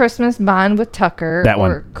special Christmas bond with Tucker, That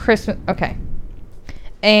one. or Christmas. Okay.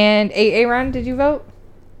 And Aaron, did you vote?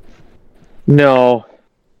 no.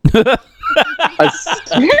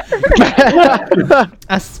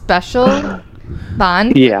 A special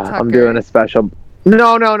bond. Yeah, Tucker. I'm doing a special.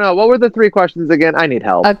 No. What were the 3 questions again? I need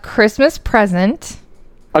help. A Christmas present.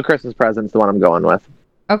 A Christmas present's the one I'm going with.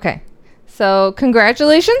 Okay. So,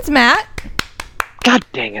 congratulations, Matt. God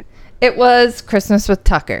dang it. It was Christmas with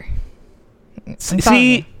Tucker.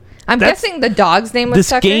 See, I'm that's- guessing the dog's name was this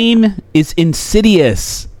Tucker. game is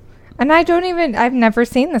insidious. And I've never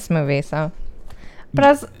seen this movie, so.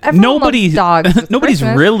 But everyone Nobody's loves dogs. with nobody's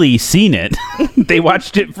Christmas. really seen it. They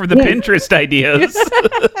watched it for the Pinterest ideas.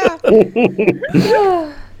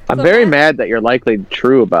 I'm very mad that you're likely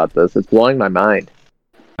true about this. It's blowing my mind.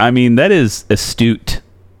 I mean, that is astute.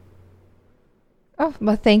 Oh,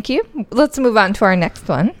 well, thank you. Let's move on to our next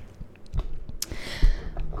one.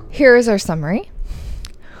 Here is our summary.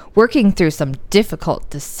 Working through some difficult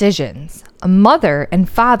decisions, a mother and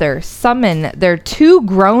father summon their 2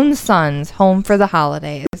 grown sons home for the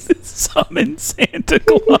holidays. Summon Santa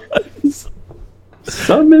Claus.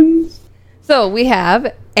 Summons. So we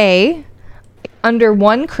have A, under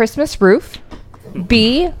one Christmas roof,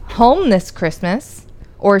 B, home this Christmas,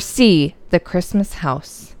 or C, the Christmas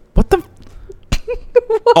house. What the?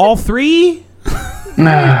 All 3? You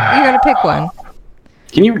gotta pick one.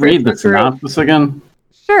 Can you read the synopsis again?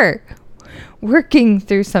 Sure. Working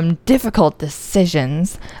through some difficult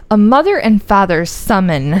decisions, a mother and father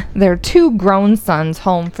summon their 2 grown sons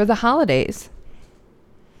home for the holidays.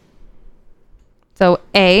 So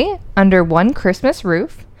A, under one Christmas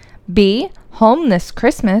roof, B, home this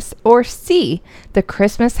Christmas, or C, the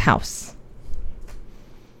Christmas house.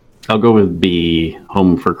 I'll go with B,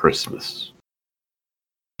 home for Christmas.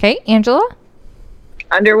 Okay, Angela?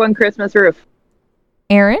 Under one Christmas roof.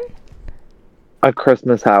 Aaron? A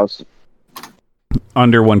Christmas house.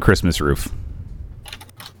 Under one Christmas roof.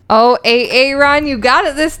 Oh, Aaron, you got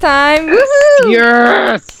it this time. Woohoo!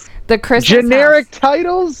 Yes! The Christmas Generic house.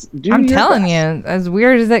 titles? I'm telling you, as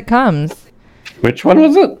weird as it comes. Which one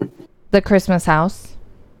was it? The Christmas house.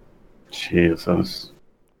 Jesus.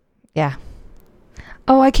 Yeah.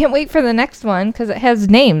 Oh, I can't wait for the next one because it has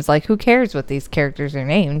names. Like, who cares what these characters are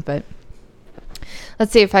named? But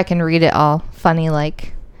let's see if I can read it all funny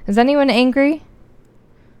like. Is anyone angry?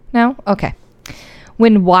 No? Okay.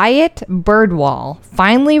 When Wyatt Birdwall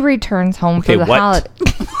finally returns home Okay, for the what? holiday.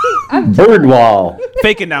 Birdwall.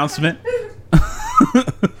 Fake announcement.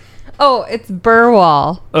 Oh, it's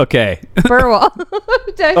Burwall. Okay. Burwall.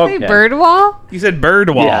 Did I say Okay. Birdwall? You said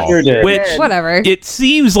Birdwall. Yeah, sure did. Which Whatever. it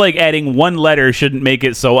seems like adding one letter shouldn't make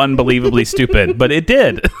it so unbelievably stupid, but it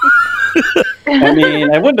did. I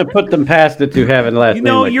mean, I wouldn't have put them past it to have a last You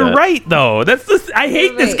name know, like you're that. right though. I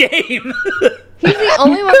hate this Wait. game. He's the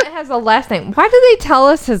only one that has a last name. Why do they tell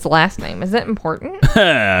us his last name? Is it important?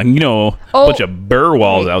 You know, a Oh. bunch of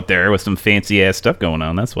Burwalls Wait. out there with some fancy ass stuff going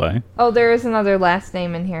on. That's why. Oh, there is another last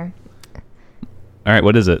name in here. All right,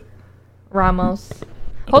 what is it? Ramos.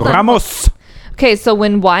 Hold on. Ramos. Okay, so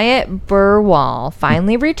when Wyatt Burwall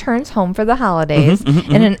finally returns home for the holidays,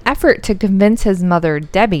 in an effort to convince his mother,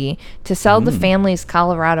 Debbie, to sell the family's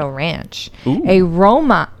Colorado ranch, a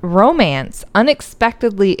romance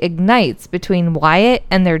unexpectedly ignites between Wyatt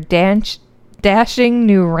and their dashing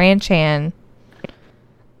new ranch hand,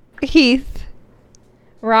 Heath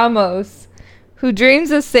Ramos, who dreams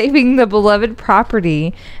of saving the beloved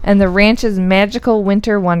property and the ranch's magical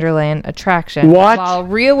winter wonderland attraction What? while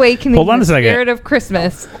reawakening Hold on the a second. spirit of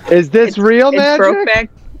Christmas. Is this real It's magic? Brokeback.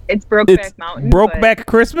 It's Brokeback It's Mountain. but Brokeback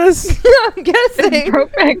Christmas. I'm guessing. It's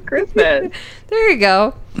Brokeback Christmas. There you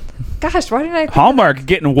go. Gosh, why didn't I think Hallmark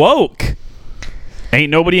getting woke. Ain't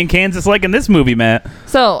nobody in Kansas liking this movie, Matt.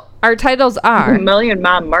 So our titles are Million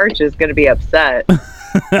Mom March is going to be upset.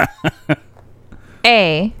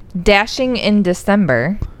 A, Dashing in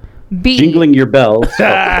December, B, Jingling your bells.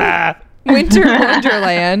 Winter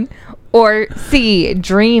Wonderland, or C,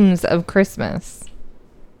 Dreams of Christmas.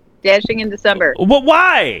 Dashing in December. But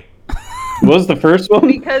why? What was the first one?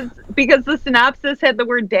 Because the synopsis had the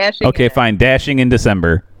word dashing. Okay, in it. fine. Dashing in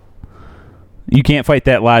December. You can't fight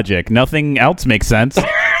that logic. Nothing else makes sense.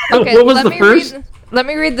 Okay, What was the first? Let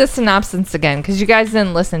me read the synopsis again because you guys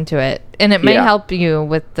didn't listen to it, and it may Yeah. help you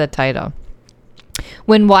with the title.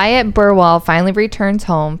 When Wyatt Burwall finally returns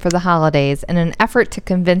home for the holidays in an effort to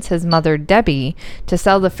convince his mother, Debbie, to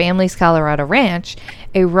sell the family's Colorado ranch,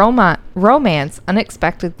 a romance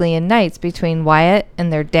unexpectedly ignites between Wyatt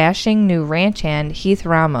and their dashing new ranch hand, Heath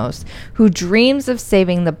Ramos, who dreams of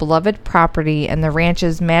saving the beloved property and the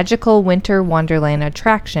ranch's magical winter wonderland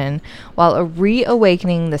attraction while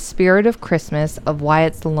reawakening the spirit of Christmas of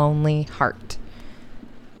Wyatt's lonely heart.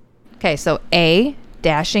 Okay, so A,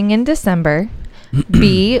 Dashing in December,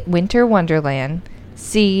 B, Winter Wonderland,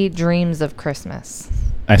 C, Dreams of Christmas?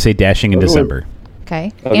 I say Dashing in December.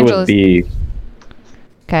 Okay. I'll go Angela's. with B.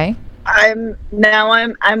 Okay. I'm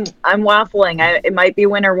waffling. It might be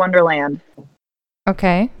Winter Wonderland.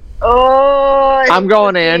 Okay. Oh, I'm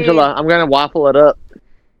going Angela. I'm gonna waffle it up.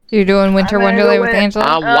 You're doing Winter I'm gonna Wonderland go with with- Angela?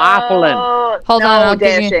 I'm waffling. Hold no, on, I'll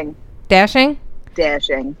give you- dashing. Dashing?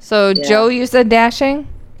 Dashing. So, Yeah. Joe, you said Dashing?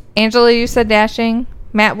 Angela, you said Dashing?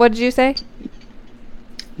 Matt, what did you say?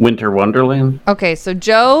 Winter Wonderland. Okay, so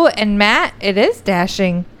Joe and Matt, it is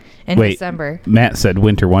Dashing in Wait. December. Matt said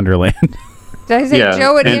Winter Wonderland. Did I say Yeah,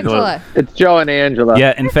 Joe and Angela. Angela? It's Joe and Angela.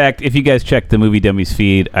 Yeah, in fact, if you guys check the Movie Dummies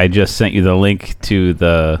feed, I just sent you the link to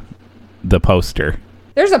the poster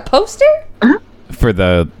There's a poster? for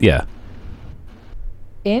the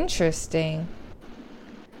Interesting.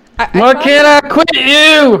 Why can't I quit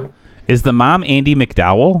you? Is the mom Andy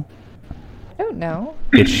McDowell? I don't know.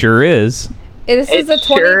 It sure is. This is a It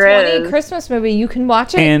sure 2020 is. Christmas movie. You can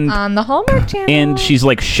watch it And- on the Hallmark Channel. And she's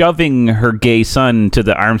like shoving her gay son to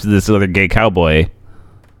the arms of this other gay cowboy.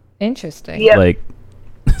 Interesting. Yep. Like,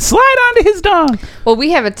 slide onto his dong. Well,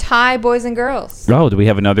 we have a tie, boys and girls. Oh, do we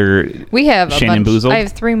have another? We have a Shannon bunch. Boozled? I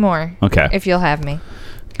have 3 more. Okay. If you'll have me.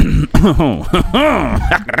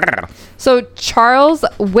 So Charles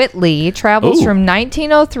Whitley travels Ooh. from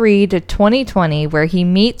 1903 to 202020, where he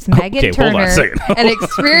meets Megan Okay, hold on a Turner second. and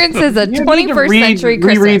experiences a You need to 21st century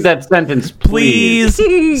Christmas. reread that sentence, please.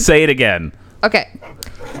 Please say it again. Okay.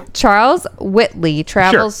 Charles Whitley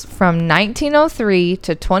travels from 1903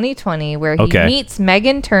 to 2020, where he Okay. meets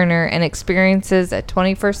Megan Turner and experiences a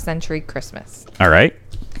 21st century Christmas. All right.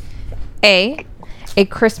 A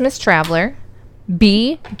Christmas traveler.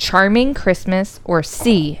 B, charming Christmas. Or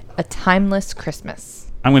C, a timeless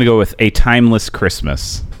Christmas. I'm going to go with A Timeless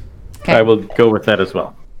Christmas. Okay. I will go with that as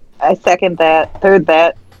well. I second that. Third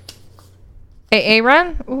that.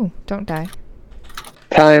 Aaron? Ooh, don't die.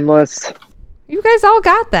 Timeless. You guys all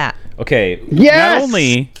got that. Okay. Yes! Not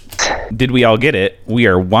only did we all get it, we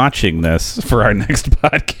are watching this for our next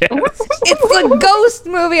podcast. It's a ghost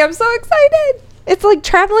movie. I'm so excited. It's like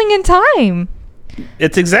traveling in time.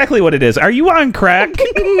 It's exactly what it is. Are you on crack? I'm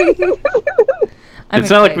It's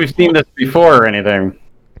not like excited. we've seen this before or anything.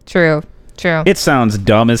 True. It sounds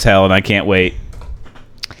dumb as hell, and I can't wait.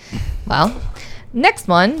 Well, next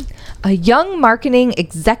one. A young marketing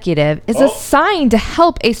executive is assigned to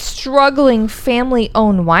help a struggling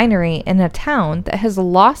family-owned winery in a town that has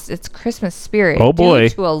lost its Christmas spirit Oh, boy.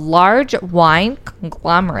 due to a large wine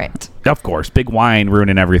conglomerate. Of course, big wine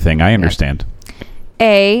ruining everything. I understand.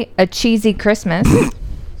 A cheesy Christmas.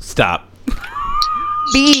 Stop.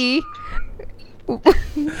 B,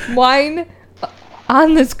 wine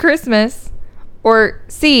on this Christmas. Or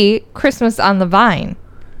C, Christmas on the vine.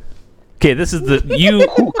 Okay, this is the you.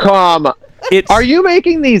 Come. It's Are you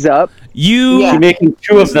making these up? you. Yeah. You're making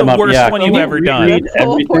two It's of them the up. worst Yeah. one Can you've you ever done. reread That's the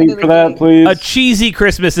whole point everything of for the that, game. please? A cheesy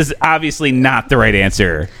Christmas is obviously not the right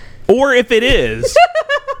answer. Or if it is,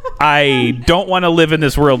 I don't want to live in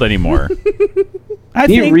this world anymore. I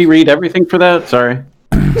Can you think reread everything for that? Sorry.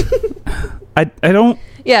 I don't.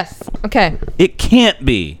 Yes. Okay. It can't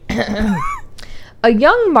be. A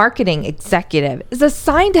young marketing executive is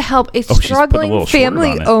assigned to help a put a little struggling shorter on it.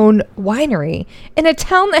 family-owned winery in a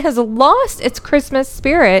town that has lost its Christmas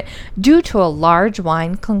spirit due to a large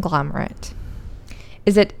wine conglomerate.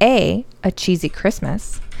 Is it A, a cheesy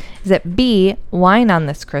Christmas? Is it B, wine on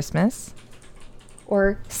this Christmas?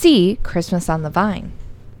 Or C, Christmas on the vine?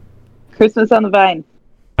 Christmas on the Vine.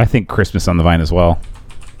 I think Christmas on the Vine as well.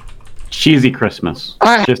 Cheesy Christmas.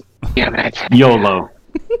 Ah, Just damn it. YOLO.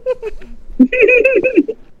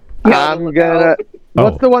 I'm gonna.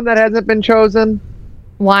 What's the one that hasn't been chosen?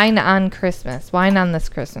 Wine on Christmas. Wine on this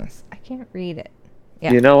Christmas. I can't read it.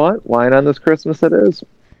 Yeah. You know what? Wine on this Christmas it is.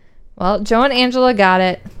 Well, Joe and Angela got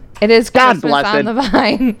it. It is God Christmas bless on it. the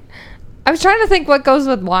vine. I was trying to think what goes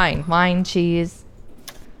with wine. Wine, cheese.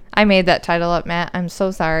 I made that title up, Matt. I'm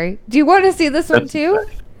so sorry. Do you want to see this one too?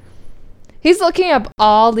 He's looking up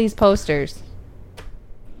all these posters.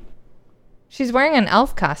 She's wearing an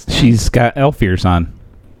elf costume. She's got elf ears on.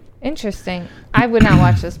 Interesting. I would not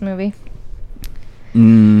watch this movie.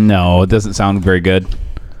 No, it doesn't sound very good.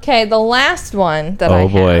 Okay, the last one that I Oh,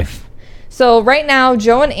 have. boy. So right now,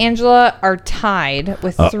 Joe and Angela are tied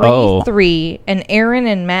with 3-3, and Aaron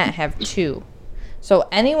and Matt have 2. So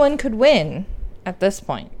anyone could win at this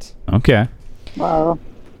point. Okay. Wow.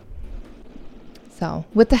 So,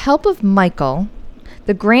 with the help of Michael,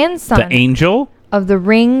 the grandson The angel? of the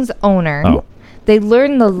ring's owner, Oh. they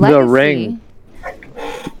learn the legacy ring.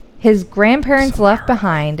 his grandparents left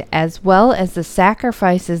behind, as well as the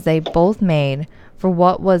sacrifices they both made for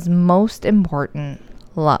what was most important,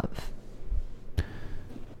 love.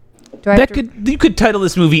 Do I have to, You could title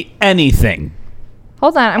this movie anything.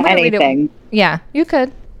 hold on, I'm going to read it. Anything. Yeah, you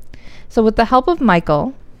could. So with the help of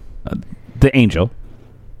Michael, The Angel.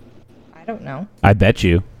 I don't know. I bet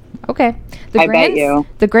you. Okay. I bet you.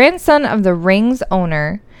 The grandson of the ring's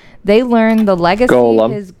owner, they learn the legacy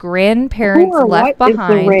Golem. his grandparents Who or left what is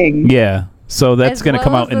behind. the ring? Yeah. So that's as going to well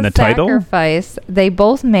come as out in the title. sacrifice they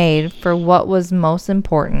both made for what was most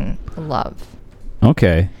important, love.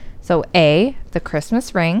 Okay. So A, the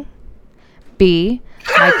Christmas ring. B,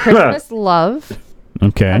 My Christmas Love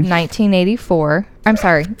Okay. of 1984. I'm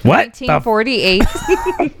sorry. What the f- 1948.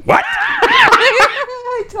 What?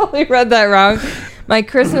 I totally read that wrong. My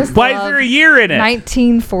Christmas Why is Love there a year in it?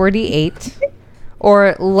 1948.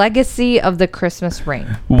 Or Legacy of the Christmas Ring.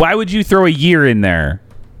 Why would you throw a year in there?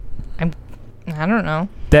 I don't know.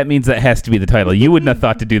 That means that has to be the title. You wouldn't have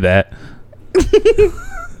thought to do that.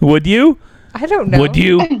 Would you? I don't know. Would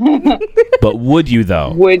you? But would you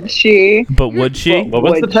though? Would she? But would she? What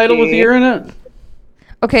was the Would title with she? the year in it?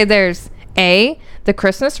 Okay, there's A, The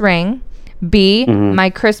Christmas Ring. B, My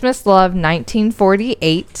Christmas Love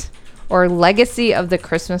 1948. Or Legacy of the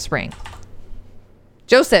Christmas Ring.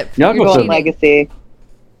 Joseph, Yeah, I'll you're go with cheating. Legacy.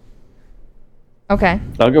 Okay.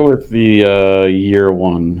 I'll go with the year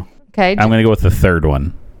one. Okay. I'm going to go with the third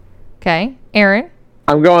one. Okay. Aaron?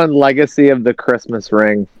 I'm going Legacy of the Christmas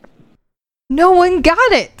Ring. No one got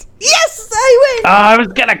it. Yes, I win. I was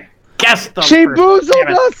gonna guess the She first- boozled Damn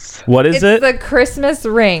it. us! What is It's it? the Christmas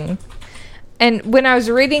Ring. And when I was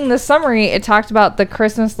reading the summary, it talked about the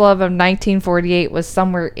Christmas Love of 1948 was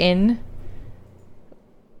somewhere in.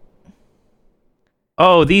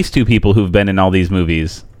 Oh, these two people who've been in all these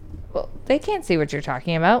movies. Well, they can't see what you're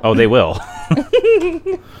talking about. Oh, they will.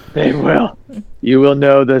 They will. You will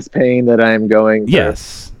know this pain that I am going through.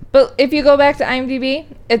 Yes. But if you go back to IMDb,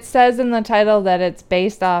 it says in the title that it's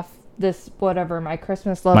based off this whatever, My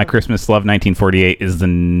Christmas Love. My Christmas Love 1948 is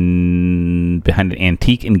behind an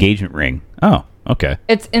antique engagement ring. Oh, okay.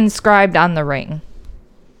 It's inscribed on the ring.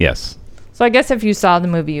 Yes. So I guess if you saw the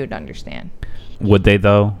movie, you'd understand. Would they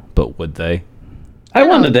though? But would they? I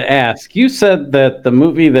wanted to ask. You said that the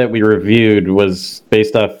movie that we reviewed was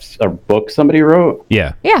based off a book somebody wrote.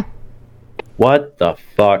 Yeah. Yeah. What the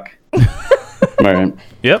fuck? All right.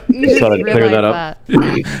 Yep. You Just thought I'd didn't clear that realize up.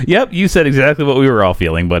 that. Yep. You said exactly what we were all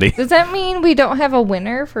feeling, buddy. Does that mean we don't have a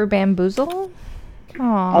winner for Bamboozle?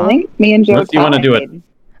 Aww. I think me and Joe. Unless you wanna do it. tied.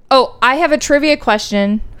 Oh, I have a trivia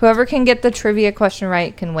question. Whoever can get the trivia question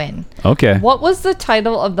right can win. Okay. What was the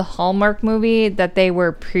title of the Hallmark movie that they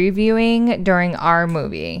were previewing during our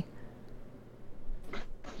movie?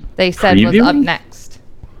 They said was up Previewing? next.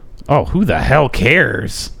 Oh, who the hell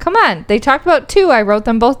cares? Come on. They talked about two. I wrote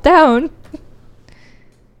them both down.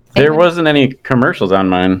 There wasn't any commercials on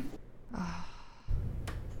mine.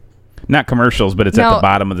 Not commercials, but it's at No, the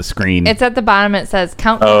bottom of the screen. It's at the bottom. It says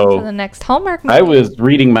countdown Oh. to the next Hallmark movie. I was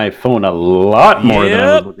reading my phone a lot more than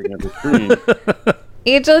I Yep. was looking at the screen.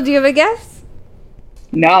 Angel, do you have a guess?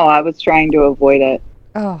 No, I was trying to avoid it.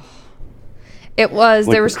 Oh. It was,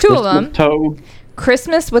 there was With two the of them. Christmas toe.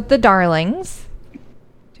 Christmas with the Darlings. Do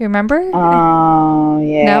you remember? Oh,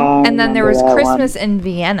 yeah. No? I And then there remember was that Christmas in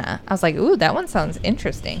Vienna. I was like, ooh, that one sounds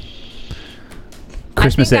interesting.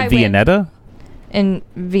 Christmas think at I win. Viennetta? In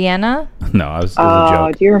Vienna? No, it was a Oh,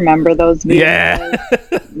 joke. do you remember those videos?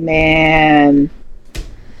 Yeah. Man.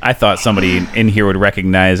 I thought somebody in here would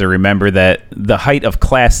recognize or remember that the height of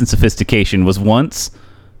class and sophistication was once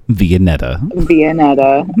Viennetta.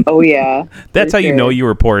 Viennetta. Oh, yeah. That's for how you sure. know you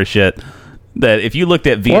were poor as shit. That if you looked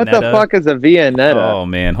at Viennetta. What the fuck is a Viennetta? Oh,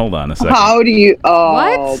 man. Hold on a second. How do you... Oh,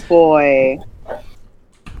 What? boy.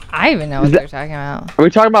 I even know what they're talking about. Are we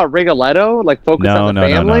talking about Rigoletto? Like focus No, on the no,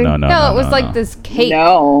 no, family? no, no, no. No, it was no, like no. this cake.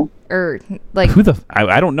 No. Or like Who the?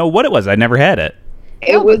 I don't know what it was. I never had it.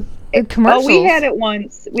 It was... commercials. Oh, we had it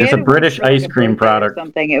once. We It's had a it British once for, ice a cream birthday or product.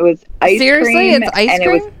 Something. It was ice Seriously? cream. It's ice and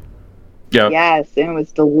cream? It was, Yeah. yes, and it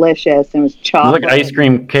was delicious. It was It was chocolate. like ice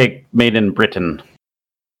cream cake made in Britain.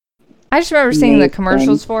 I just remember seeing the Amazing.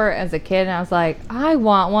 commercials for it as a kid, and I was like, I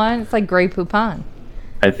want one. It's like Grey Poupon.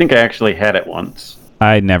 I think I actually had it once.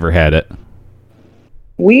 I never had it.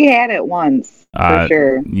 We had it once for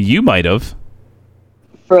sure You might have.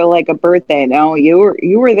 for like a birthday. No, you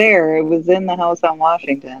were there. It was in the house on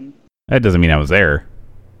Washington. That doesn't mean I was there.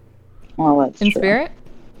 Well, that's In true. spirit?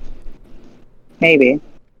 Maybe.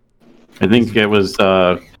 I think it was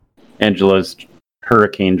Angela's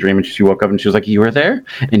hurricane dream, and she woke up and she was like, "You were there,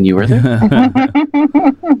 and you were there."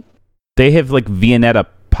 They have like Viennetta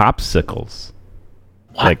popsicles.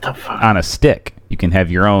 What like the fuck? on a stick. You can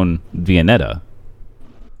have your own Viennetta.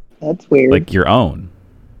 That's weird. Like your own.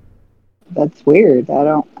 That's weird. I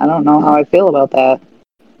don't know how I feel about that.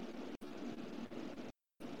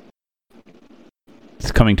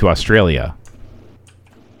 It's coming to Australia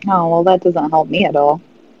Oh, well, that doesn't help me at all.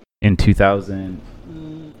 in 2000.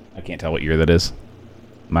 I can't tell what year that is.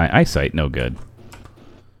 My eyesight no good.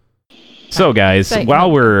 So, guys, Eyesight while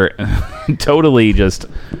no we're totally just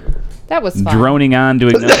That was fun. droning on,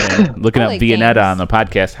 doing nothing, looking I up like Viennetta games. on the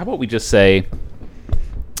podcast, how about we just say,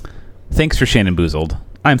 thanks for Shannon Boozled.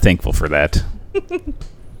 I'm thankful for that.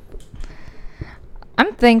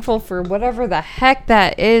 I'm thankful for whatever the heck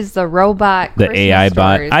that is, the robot The Christmas AI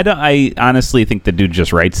bot. stories. I honestly think the dude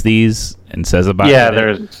just writes these and says about Yeah,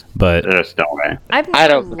 it. But there's no way. I've I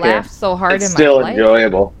never don't care. laughed so hard It's in still my life.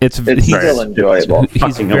 enjoyable. it's It's he's, still enjoyable. he's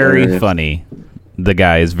Fucking very hilarious. funny. The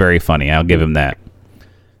guy is very funny. I'll give him that.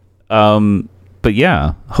 But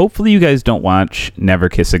yeah, hopefully you guys don't watch Never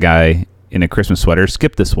Kiss a Guy in a Christmas Sweater.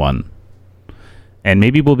 Skip this one. And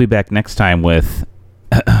maybe we'll be back next time with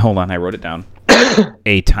hold on, I wrote it down.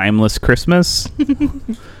 A Timeless Christmas.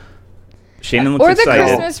 Shannon looks Or the excited.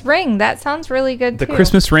 Christmas ring. That sounds really good The too.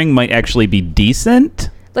 Christmas ring might actually be decent.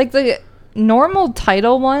 Like the normal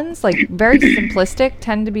title ones, like very simplistic,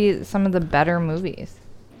 tend to be some of the better movies.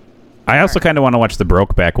 I also kind of want to watch the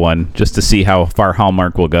Brokeback one just to see how far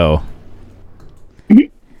Hallmark will go.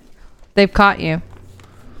 They've caught you.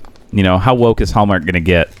 You know, how woke is Hallmark going to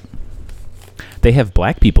get? They have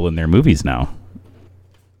black people in their movies now.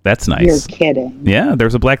 That's You're nice. kidding. Yeah,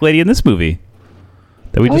 there's a black lady in this movie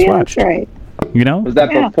that we Oh, just yeah, watched. that's right. You know? Was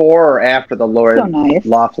that Yeah. before or after the Lord So nice.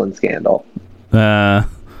 Laughlin scandal?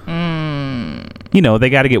 You know, they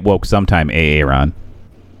got to get woke sometime, Aaron.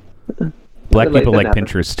 Black Late people than like never.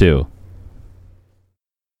 Pinterest too.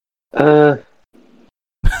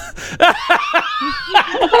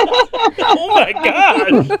 Oh my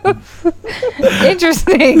god!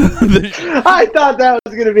 Interesting. I thought that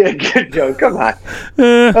was going to be a good joke. Come on.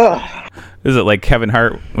 Ugh. Is it like Kevin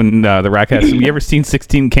Hart when The Rock asked him, "You ever seen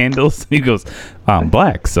 16 Candles?" He goes, "I'm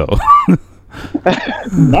black, so."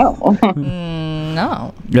 No.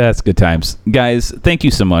 No. That's good times. Guys, thank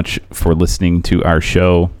you so much for listening to our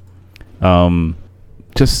show.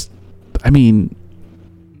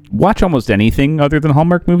 Watch almost anything other than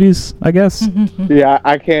Hallmark movies, I guess. Yeah,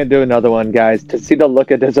 I can't do another one, guys. To see the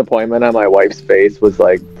look of disappointment on my wife's face was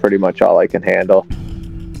like pretty much all I can handle.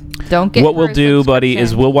 Don't get What we'll her a do, buddy, is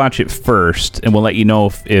subscription. we'll watch it first, and we'll let you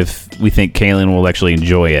know if we think Kaylin will actually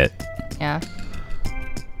enjoy it. Yeah.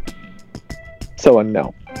 So a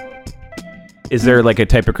no. Is there like a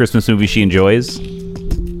type of Christmas movie she enjoys?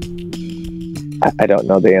 I don't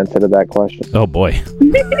know the answer to that question. Oh boy.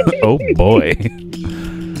 Oh boy.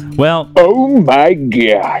 Well, Oh my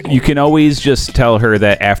god. you can always just tell her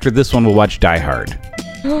that after this one we'll watch Die Hard.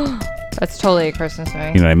 That's totally a Christmas movie.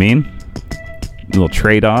 You know what I mean? A little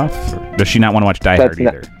trade off. Or does she not want to watch Die That's Hard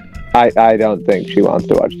not- either? I don't think she wants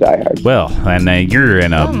to watch Die Hard. Well, and you're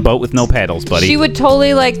in a boat with no paddles, buddy. She would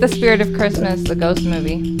totally like The Spirit of Christmas, the ghost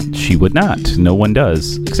movie. She would not. No one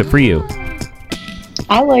does, except for you.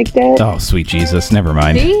 I liked it. Oh, sweet Jesus. Never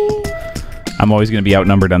mind. See? I'm always going to be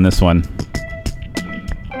outnumbered on this one.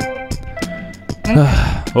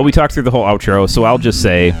 Well, we talked through the whole outro, so I'll just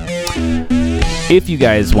say, if you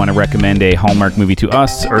guys want to recommend a Hallmark movie to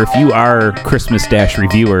us, or if you are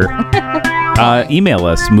Christmas-reviewer, email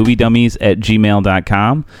us,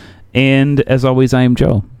 moviedummies@gmail.com. And as always, I am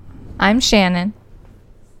Joe. I'm Shannon.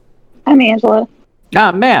 I'm Angela.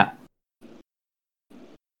 Matt.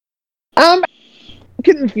 I'm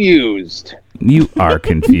confused. You are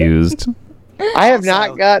confused. I have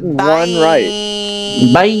not gotten one right.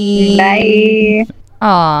 Bye. Bye.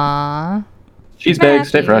 Aww. She's big.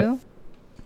 Stay fresh. Matthew.